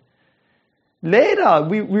behind. Later,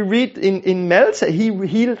 we read in Malta, he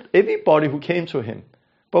healed everybody who came to him.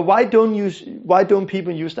 But why don't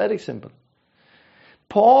people use that example?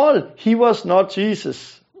 Paul, he was not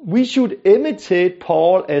Jesus. We should imitate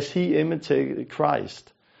Paul as he imitated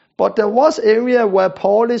Christ. But there was area where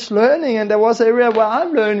Paul is learning, and there was area where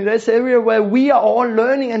I'm learning. There's area where we are all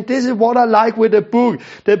learning, and this is what I like with the book.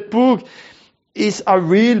 The book is a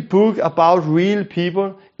real book about real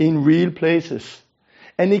people in real places.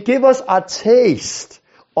 And it gives us a taste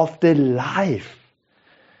of the life.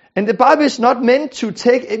 And the Bible is not meant to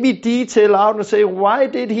take every detail out and say, why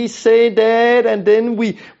did he say that? And then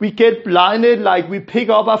we get blinded, like we pick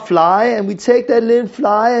up a fly and we take that little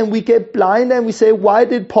fly and we get blinded and we say, why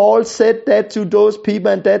did Paul said that to those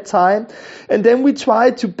people at that time? And then we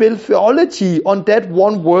try to build theology on that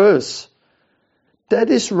one verse. That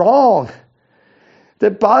is wrong.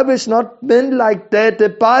 The Bible is not meant like that. The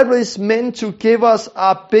Bible is meant to give us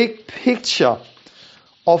a big picture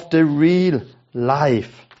of the real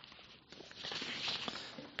life.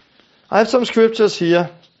 I have some scriptures here.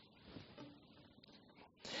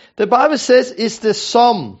 The Bible says it's the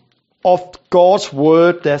sum of God's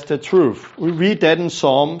word that's the truth. We read that in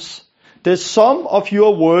Psalms. The sum of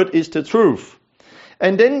your word is the truth.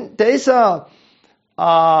 And then there's a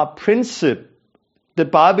principle the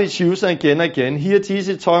Bible is using again and again. Here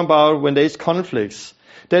Jesus is talking about when there's conflicts,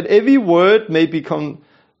 that every word may be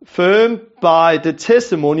confirmed by the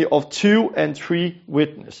testimony of 2 and 3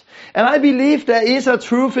 witnesses. And I believe there is a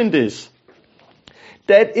truth in this.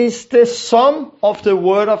 That is the sum of the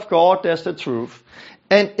word of God, that's the truth.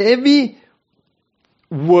 And every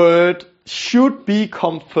word should be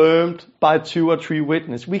confirmed by 2 or 3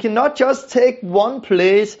 witnesses. We cannot just take one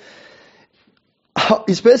place,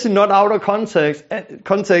 especially not out of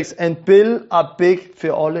context, and build a big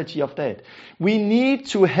theology of that. We need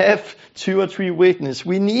to have 2 or 3 witnesses.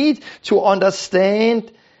 We need to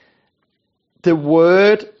understand the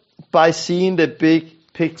word by seeing the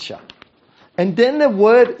big picture. And then the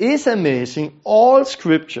word is amazing. All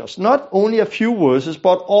scriptures, not only a few verses,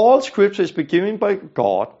 but all scripture is given by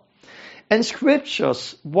God. And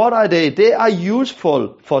scriptures, what are they? They are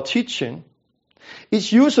useful for teaching.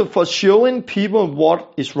 It's useful for showing people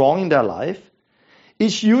what is wrong in their life.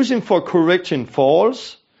 It's useful for correcting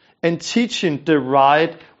faults and teaching the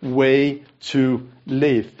right way to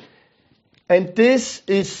live. And this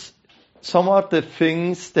is some of the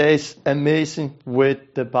things that is amazing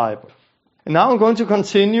with the Bible. And now I'm going to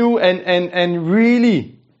continue and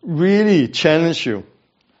really, really challenge you.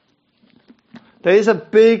 There is a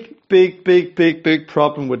big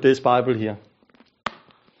problem with this Bible here.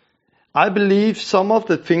 I believe some of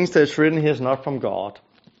the things that's written here is not from God.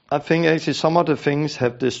 I think actually some of the things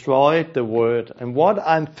have destroyed the word. And what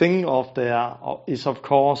I'm thinking of there is, of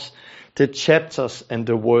course, the chapters and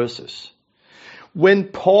the verses. When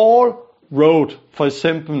Paul wrote, for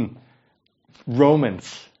example,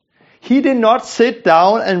 Romans, he did not sit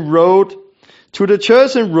down and wrote to the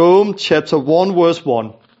church in Rome, chapter 1, verse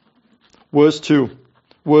 1, verse 2,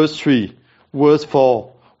 verse 3, verse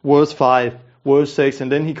 4, verse 5, verse 6,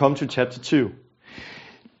 and then he comes to chapter 2.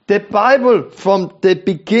 The Bible from the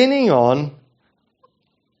beginning on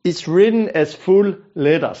is written as full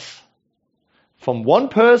letters. From one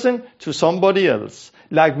person to somebody else,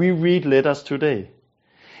 like we read letters today.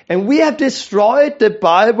 And we have destroyed the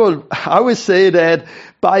Bible, I would say that,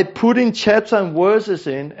 by putting chapters and verses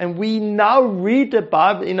in. And we now read the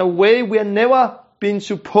Bible in a way we have never been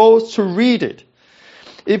supposed to read it.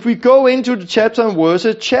 If we go into the chapters and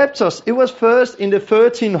verses, chapters, it was first in the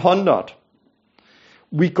 1300.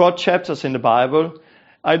 We got chapters in the Bible.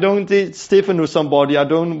 Stephen knew somebody, I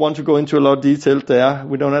don't want to go into a lot of detail there.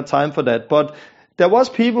 We don't have time for that. But there was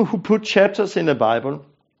people who put chapters in the Bible.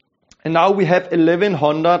 And now we have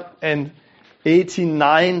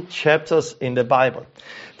 1189 chapters in the Bible.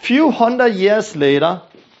 Few hundred years later,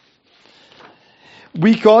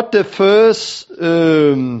 we got the first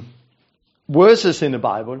verses in the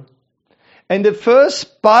Bible. And the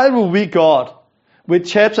first Bible we got with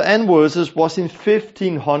chapter and verses was in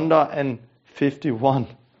 1551.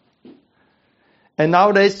 And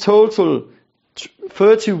now there's total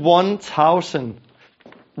 31,000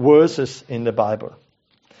 verses in the Bible.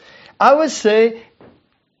 I would say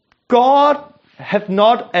God have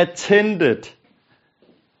not attended.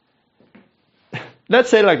 Let's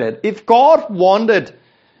say it like that. If God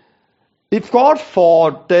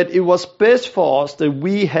thought that it was best for us that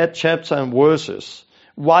we had chapters and verses,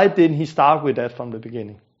 why didn't he start with that from the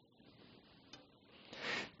beginning?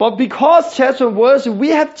 But because chapters and verses, we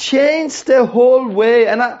have changed the whole way.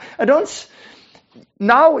 And I don't,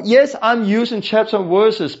 now, yes, I'm using chapters and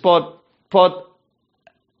verses, but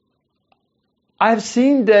I've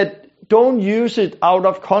seen that don't use it out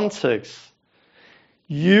of context.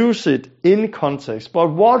 Use it in context. But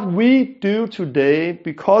what we do today,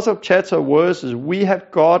 because of chapters and verses, we have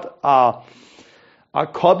got a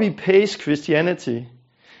copy-paste Christianity.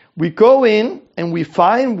 We go in and we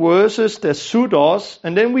find verses that suit us,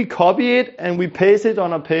 and then we copy it and we paste it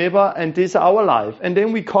on a paper, and this is our life. And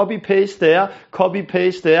then we copy-paste there,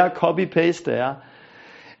 copy-paste there, copy-paste there.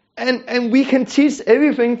 And we can teach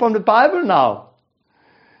everything from the Bible now.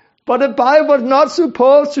 But the Bible was not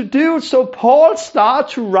supposed to do. So Paul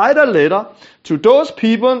started to write a letter to those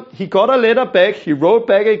people. He got a letter back. He wrote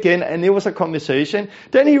back again, and it was a conversation.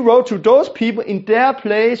 Then he wrote to those people in their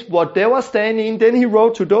place, what they were standing in. Then he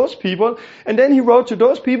wrote to those people. And then he wrote to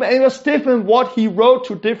those people. And it was different what he wrote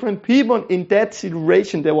to different people in that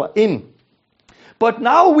situation they were in. But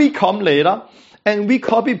now we come later. And we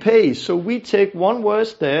copy paste. So we take one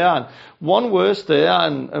verse there and one verse there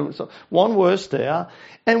and so one verse there.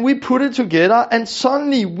 And we put it together, and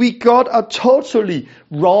suddenly we got a totally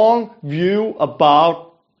wrong view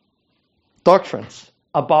about doctrines,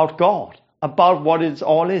 about God, about what it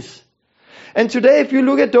all is. And today, if you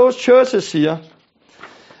look at those churches here,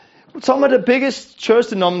 some of the biggest church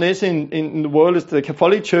denominations in the world is the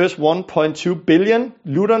Catholic Church, 1.2 billion,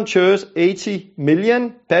 Lutheran Church, 80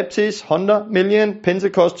 million, Baptist, 100 million,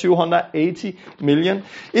 Pentecost, 280 million.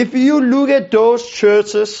 If you look at those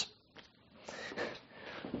churches,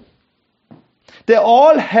 they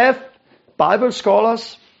all have Bible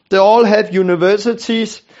scholars, they all have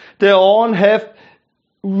universities, they all have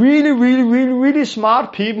really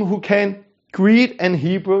smart people who can Greek and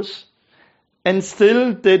Hebrews. And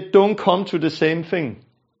still they don't come to the same thing.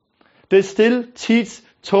 They still teach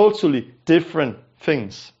totally different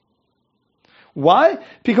things. Why?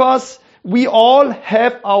 Because we all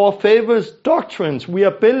have our favorite doctrines we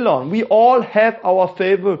are built on. We all have our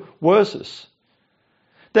favorite verses.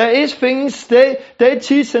 There is things they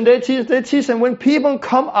teach and they teach. And when people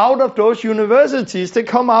come out of those universities, they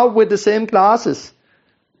come out with the same classes.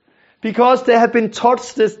 Because they have been taught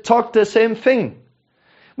the same thing.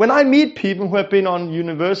 When I meet people who have been on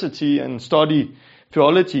university and study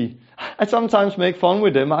theology, I sometimes make fun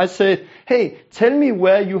with them. I say, hey, tell me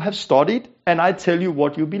where you have studied and I tell you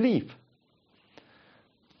what you believe.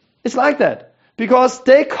 It's like that. Because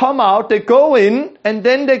they come out, they go in, and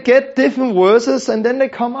then they get different verses and then they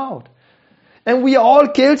come out. And we are all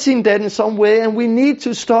guilty in that in some way, and we need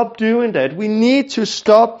to stop doing that. We need to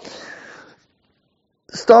stop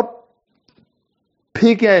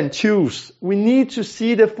pick and choose. We need to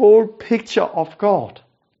see the full picture of God.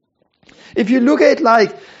 If you look at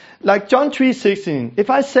like John 3:16, if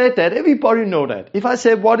I said that, everybody know that. If I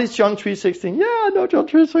said, what is John 3:16? Yeah, I know John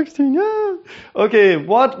 3:16, yeah. Okay,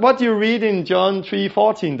 what do you read in John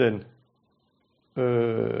 3:14 then?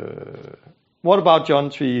 What about John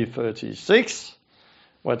 3:36?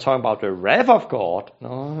 We're talking about the wrath of God.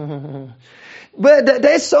 No. But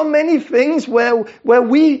there's so many things where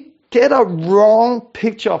we get a wrong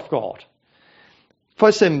picture of God. For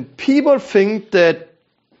example, people think that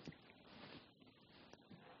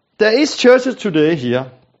there is churches today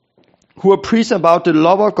here who are preaching about the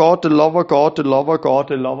love of God, the love of God, the love of God,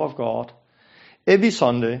 the love of God. Every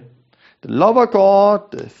Sunday. The love of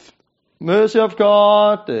God, the mercy of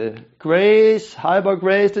God, the grace, hyper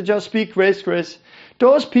grace, they just speak grace, grace.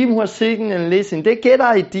 Those people who are sitting and listening, they get the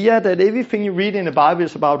idea that everything you read in the Bible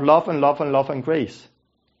is about love and love and love and grace.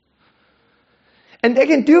 And they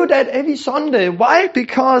can do that every Sunday. Why?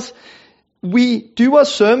 Because we do a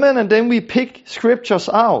sermon and then we pick scriptures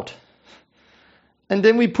out. And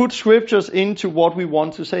then we put scriptures into what we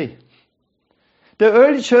want to say. The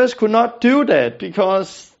early church could not do that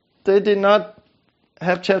because they did not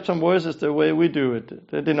have chapters and verses the way we do it.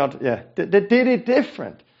 They did not, they did it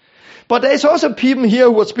different. But there's also people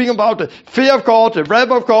here who are speaking about the fear of God, the wrath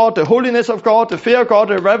of God, the holiness of God, the fear of God,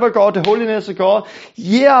 the wrath of God, the holiness of God,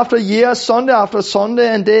 year after year, Sunday after Sunday,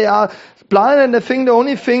 and they are blind and they think the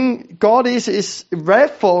only thing God is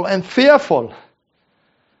wrathful and fearful.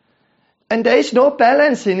 And there is no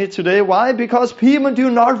balance in it today. Why? Because people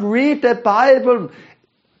do not read the Bible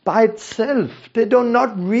by itself. They do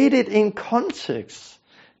not read it in context,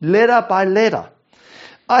 letter by letter.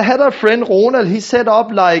 I had a friend, Ronald, he set up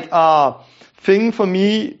like a thing for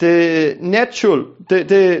me, the nature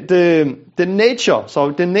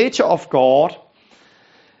of God,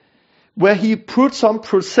 where he put some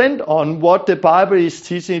percent on what the Bible is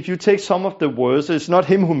teaching. If you take some of the verses, it's not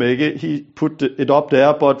him who made it, he put it up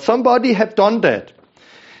there, but somebody have done that.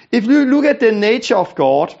 If you look at the nature of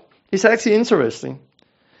God, it's actually interesting.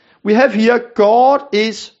 We have here, God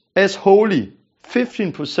is as holy,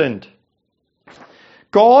 15%.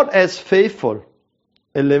 God as faithful,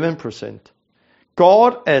 11%.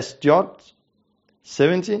 God as just,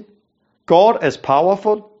 17%. God as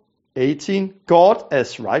powerful, 18%. God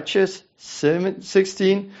as righteous,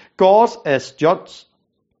 16%. God as just,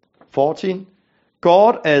 14%.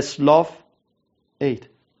 God as love, 8%.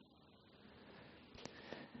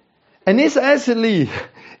 And it's actually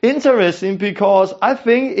interesting because I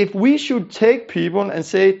think if we should take people and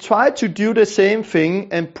say, try to do the same thing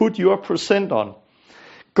and put your percent on.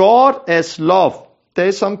 God as love,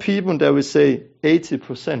 there's some people that will say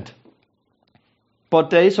 80%. But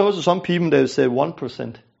there is also some people that will say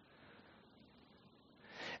 1%.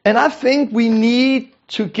 And I think we need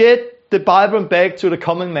to get the Bible back to the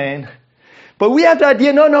common man. But we have the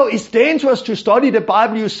idea, no, it's dangerous to study the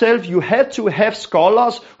Bible yourself. You have to have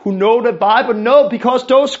scholars who know the Bible. No, because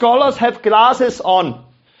those scholars have glasses on.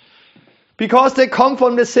 Because they come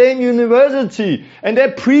from the same university and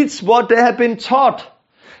they preach what they have been taught.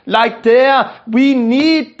 Like there, we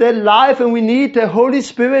need the life and we need the Holy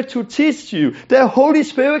Spirit to teach you. The Holy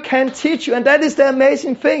Spirit can teach you, and that is the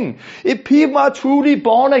amazing thing. If people are truly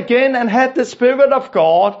born again and have the Spirit of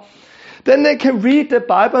God, then they can read the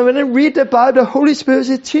Bible. And when they read the Bible, the Holy Spirit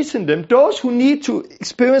is teaching them. Those who need to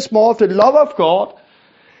experience more of the love of God,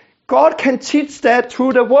 God can teach that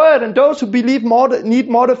through the Word. And those who believe more, need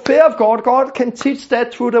more the fear of God, God can teach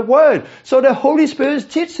that through the Word. So the Holy Spirit is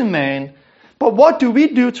teaching man. But what do we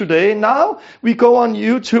do today? Now we go on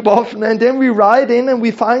YouTube often and then we write in and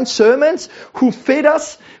we find sermons who fit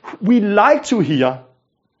us, we like to hear.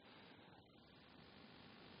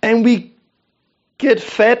 And we get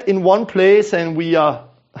fed in one place and we are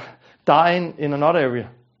dying in another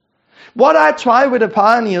area. What I try with the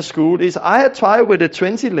Pioneer School is I try with the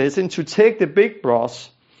 20 lesson to take the big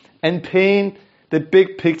brush and paint the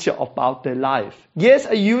big picture about their life. Yes,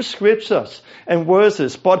 I use scriptures and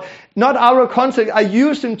verses, but not out of context. I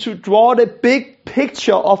use them to draw the big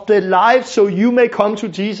picture of their life so you may come to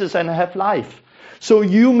Jesus and have life. So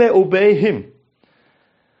you may obey Him.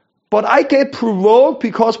 But I get provoked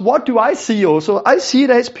because what do I see also? I see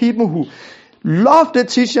there's people who love the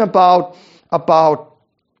teaching about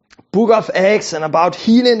Book of Acts and about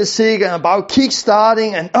healing the sick and about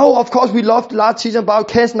kickstarting. And of course we love the last teaching about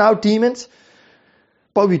casting out demons.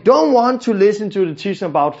 But we don't want to listen to the teaching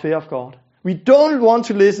about fear of God. We don't want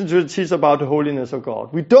to listen to the teaching about the holiness of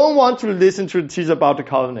God. We don't want to listen to the teaching about the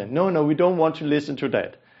covenant. No, we don't want to listen to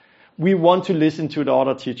that. We want to listen to the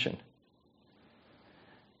other teaching.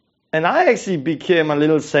 And I actually became a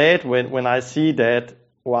little sad when I see that.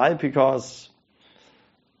 Why? Because,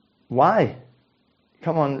 why?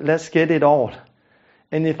 Come on, let's get it all.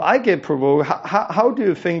 And if I get provoked, how do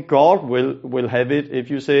you think God will have it if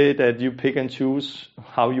you say that you pick and choose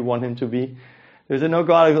how you want him to be? You say, no,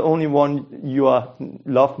 God, I only want your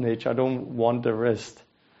love nature. I don't want the rest.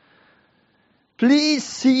 Please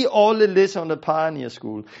see all the lessons on the Pioneer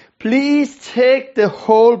School. Please take the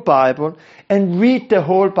whole Bible and read the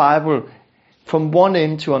whole Bible from one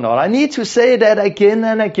end to another. I need to say that again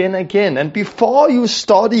and again and again. And before you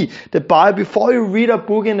study the Bible, before you read a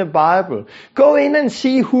book in the Bible, go in and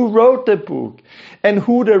see who wrote the book and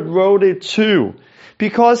who they wrote it to.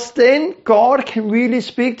 Because then God can really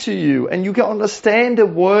speak to you and you can understand the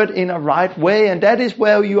word in a right way. And that is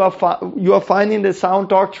where you are finding the sound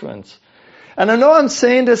doctrines. And I know I'm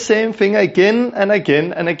saying the same thing again and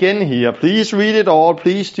again and again here. Please read it all.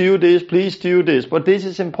 Please do this. Please do this. But this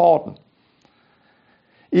is important.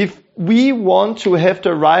 If we want to have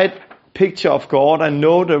the right picture of God and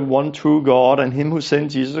know the one true God and him who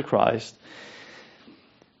sent Jesus Christ,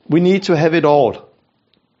 we need to have it all.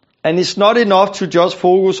 And it's not enough to just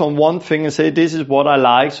focus on one thing and say, this is what I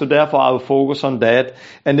like, so therefore I will focus on that.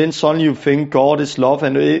 And then suddenly you think God is love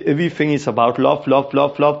and everything is about love, love,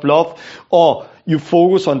 love, love, love. Or you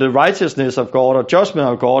focus on the righteousness of God or judgment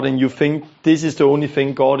of God and you think this is the only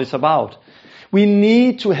thing God is about. We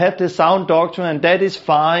need to have the sound doctrine and that is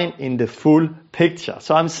fine in the full picture.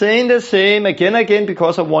 So I'm saying the same again and again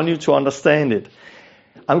because I want you to understand it.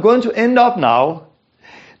 I'm going to end up now.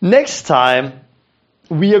 Next time,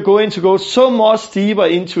 we are going to go so much deeper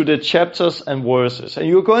into the chapters and verses. And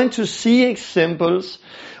you're going to see examples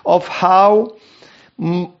of how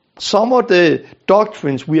some of the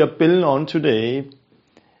doctrines we are building on today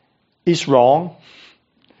is wrong.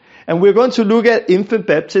 And we're going to look at infant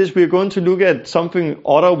baptism. We're going to look at something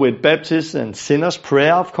other with baptism and sinner's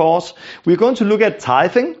prayer, of course. We're going to look at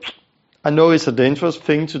tithing. I know it's a dangerous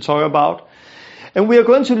thing to talk about. And we are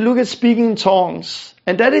going to look at speaking in tongues.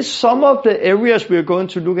 And that is some of the areas we are going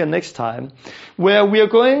to look at next time, where we are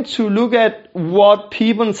going to look at what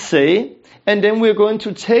people say, and then we are going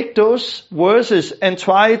to take those verses and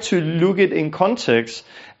try to look it in context,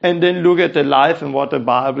 and then look at the life and what the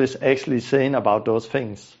Bible is actually saying about those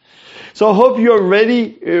things. So I hope you are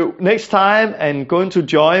ready next time and going to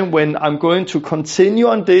join when I'm going to continue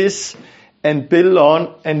on this and build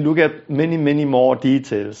on and look at many, many more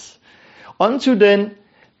details. Until then,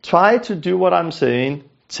 try to do what I'm saying.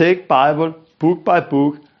 Take Bible, book by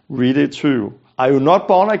book, read it through. Are you not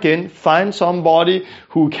born again? Find somebody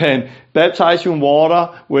who can baptize you in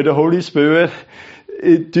water with the Holy Spirit.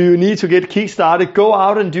 Do you need to get kick-started? Go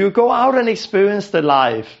out and do. Go out and experience the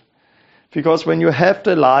life. Because when you have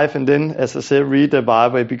the life and then, as I said, read the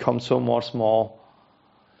Bible, it becomes so much more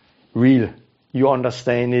real. You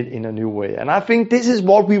understand it in a new way. And I think this is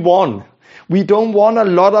what we want. We don't want a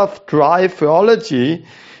lot of dry theology,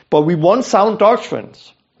 but we want sound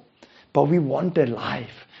doctrines. But we want the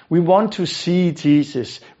life. We want to see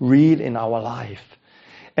Jesus real in our life.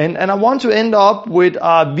 And I want to end up with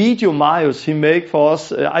a video Marius he made for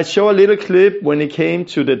us. I show a little clip when it came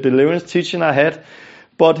to the deliverance teaching I had.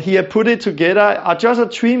 But he had put it together, just a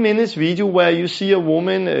 3-minute video where you see a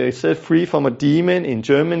woman set free from a demon in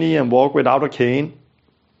Germany and walk without a cane.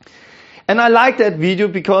 And I like that video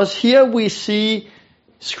because here we see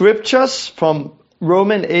scriptures from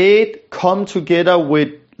Romans 8 come together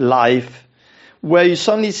with life. Where you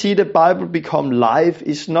suddenly see the Bible become life.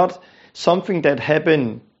 It's not something that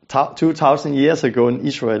happened 2,000 years ago in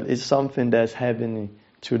Israel. It's something that's happening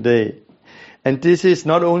today. And this is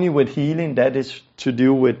not only with healing, that is to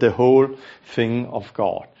do with the whole thing of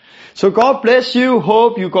God. So God bless you.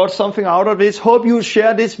 Hope you got something out of this. Hope you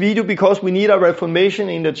share this video because we need a reformation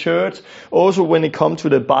in the church. Also when it comes to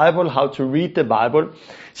the Bible, how to read the Bible.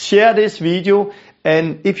 Share this video.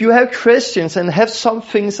 And if you have questions and have some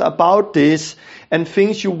things about this and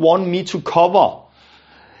things you want me to cover,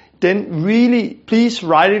 then really please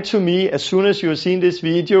write it to me as soon as you've seen this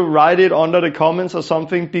video. Write it under the comments or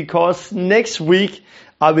something, because next week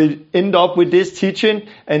I will end up with this teaching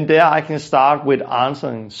and there I can start with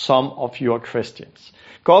answering some of your questions.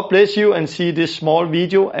 God bless you and see this small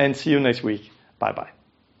video and see you next week. Bye bye.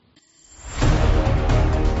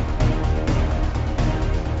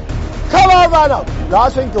 Come on, right now.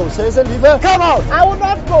 Last one, go. Say leave her. Come on. I will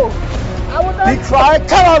not go. I will not. Be quiet.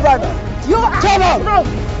 Come on, right now. You Come on. No.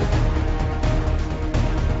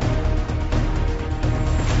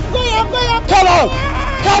 Go. Come on.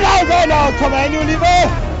 Come on, right now. Come on, you leave her.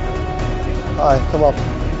 All right, come on.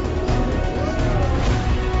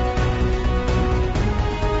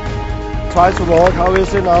 Try to walk. How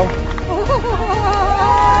is it now?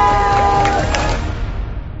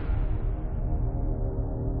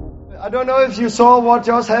 I don't know if you saw what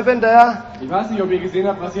just happened there. Ich weiß nicht, ob ihr gesehen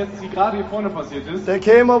habt, was jetzt gerade hier vorne passiert ist. There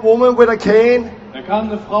came a woman with a cane, Da kam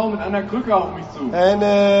eine Frau mit einer Krücke auf mich zu.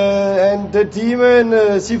 and the demon,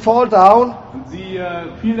 she fall down, Und sie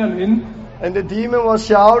fiel dann hin. and the demon was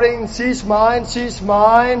shouting, "She's mine, she's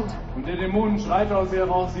mine. Und der Dämon schreit aus ihr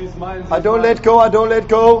raus, sie ist mein, sie I ist don't mein. let go, I don't let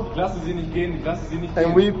go." Ich lasse sie nicht gehen, ich lasse sie nicht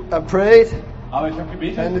And gehen. we prayed, Aber ich habe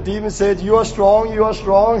gebetet. and the demon said, "You are strong, you are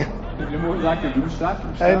strong." Der Dämon sagte, du bist stark, du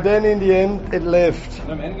bist And stark. then in the end, it left.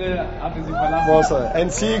 Und am Ende hat er sie verlassen. Was her.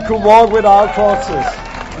 And she could walk without crutches.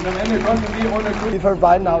 Und am Ende konnte sie ohne Krücke. Leave her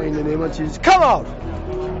right now in the name of Jesus. Come out!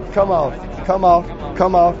 Come out! Come out!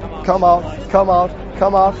 Come out! Come out! Come out!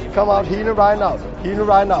 Come out! Come out! Heal her right now! Heal her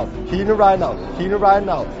right now! Heal her right now! Heal her right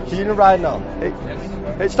now! Heal her right now! Hey!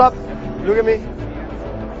 Hey! Stop! Look at me!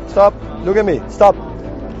 Stop! Look at me! Stop!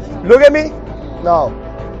 Look at me! Now.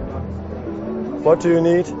 What do you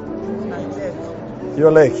need? Your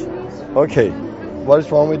leg. Okay. What is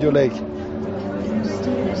wrong with your leg?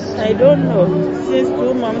 I don't know. Since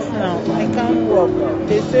 2 months now, I can't walk.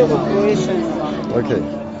 They say operation. Okay.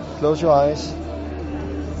 Close your eyes.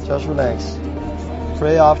 Just relax.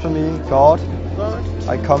 Pray after me. God, God,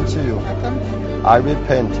 I come to you. I come to you. I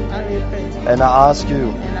repent. I repent. And I ask you,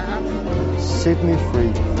 And I ask you set me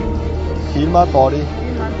free. Heal my body. to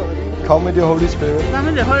heal my body. Come with your Holy Spirit. Come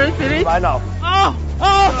in the Holy Spirit. Right now. Oh!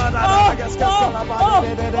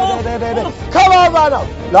 Come on right now.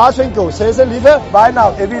 Last thing go. Says a leader. Right now.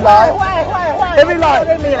 Every lie. Why? Every lie.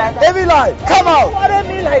 Bother me like that? Every lie. Come out. Bother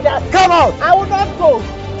me like that? Come out. I will not go.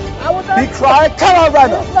 I will not Be quiet. Come out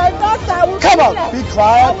right It's now. my daughter. I will Come kill out. her. Be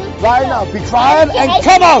quiet I will right kill now. her. Be quiet I and will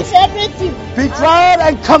come out. finish everything. Be quiet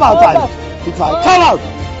and come out right now. Be quiet. Come out. Come out.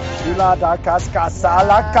 You are Come out.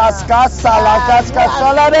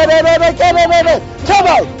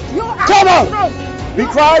 afraid. Be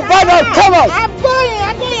quiet right now. Come out. I'm going.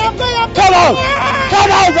 Come out.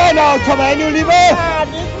 Come out right now. Come on, you leave it.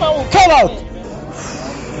 This one will Come out.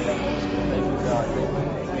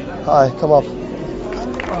 Hi, come up.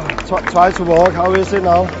 Try to walk. How is it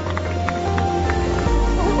now?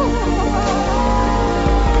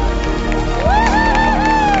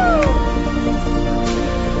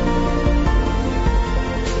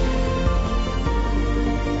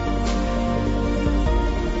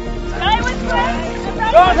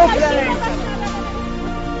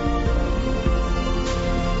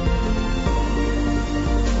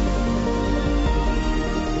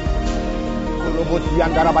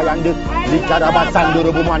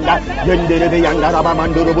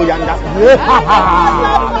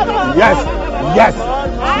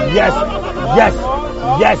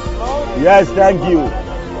 Yes,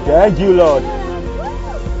 thank you, Lord.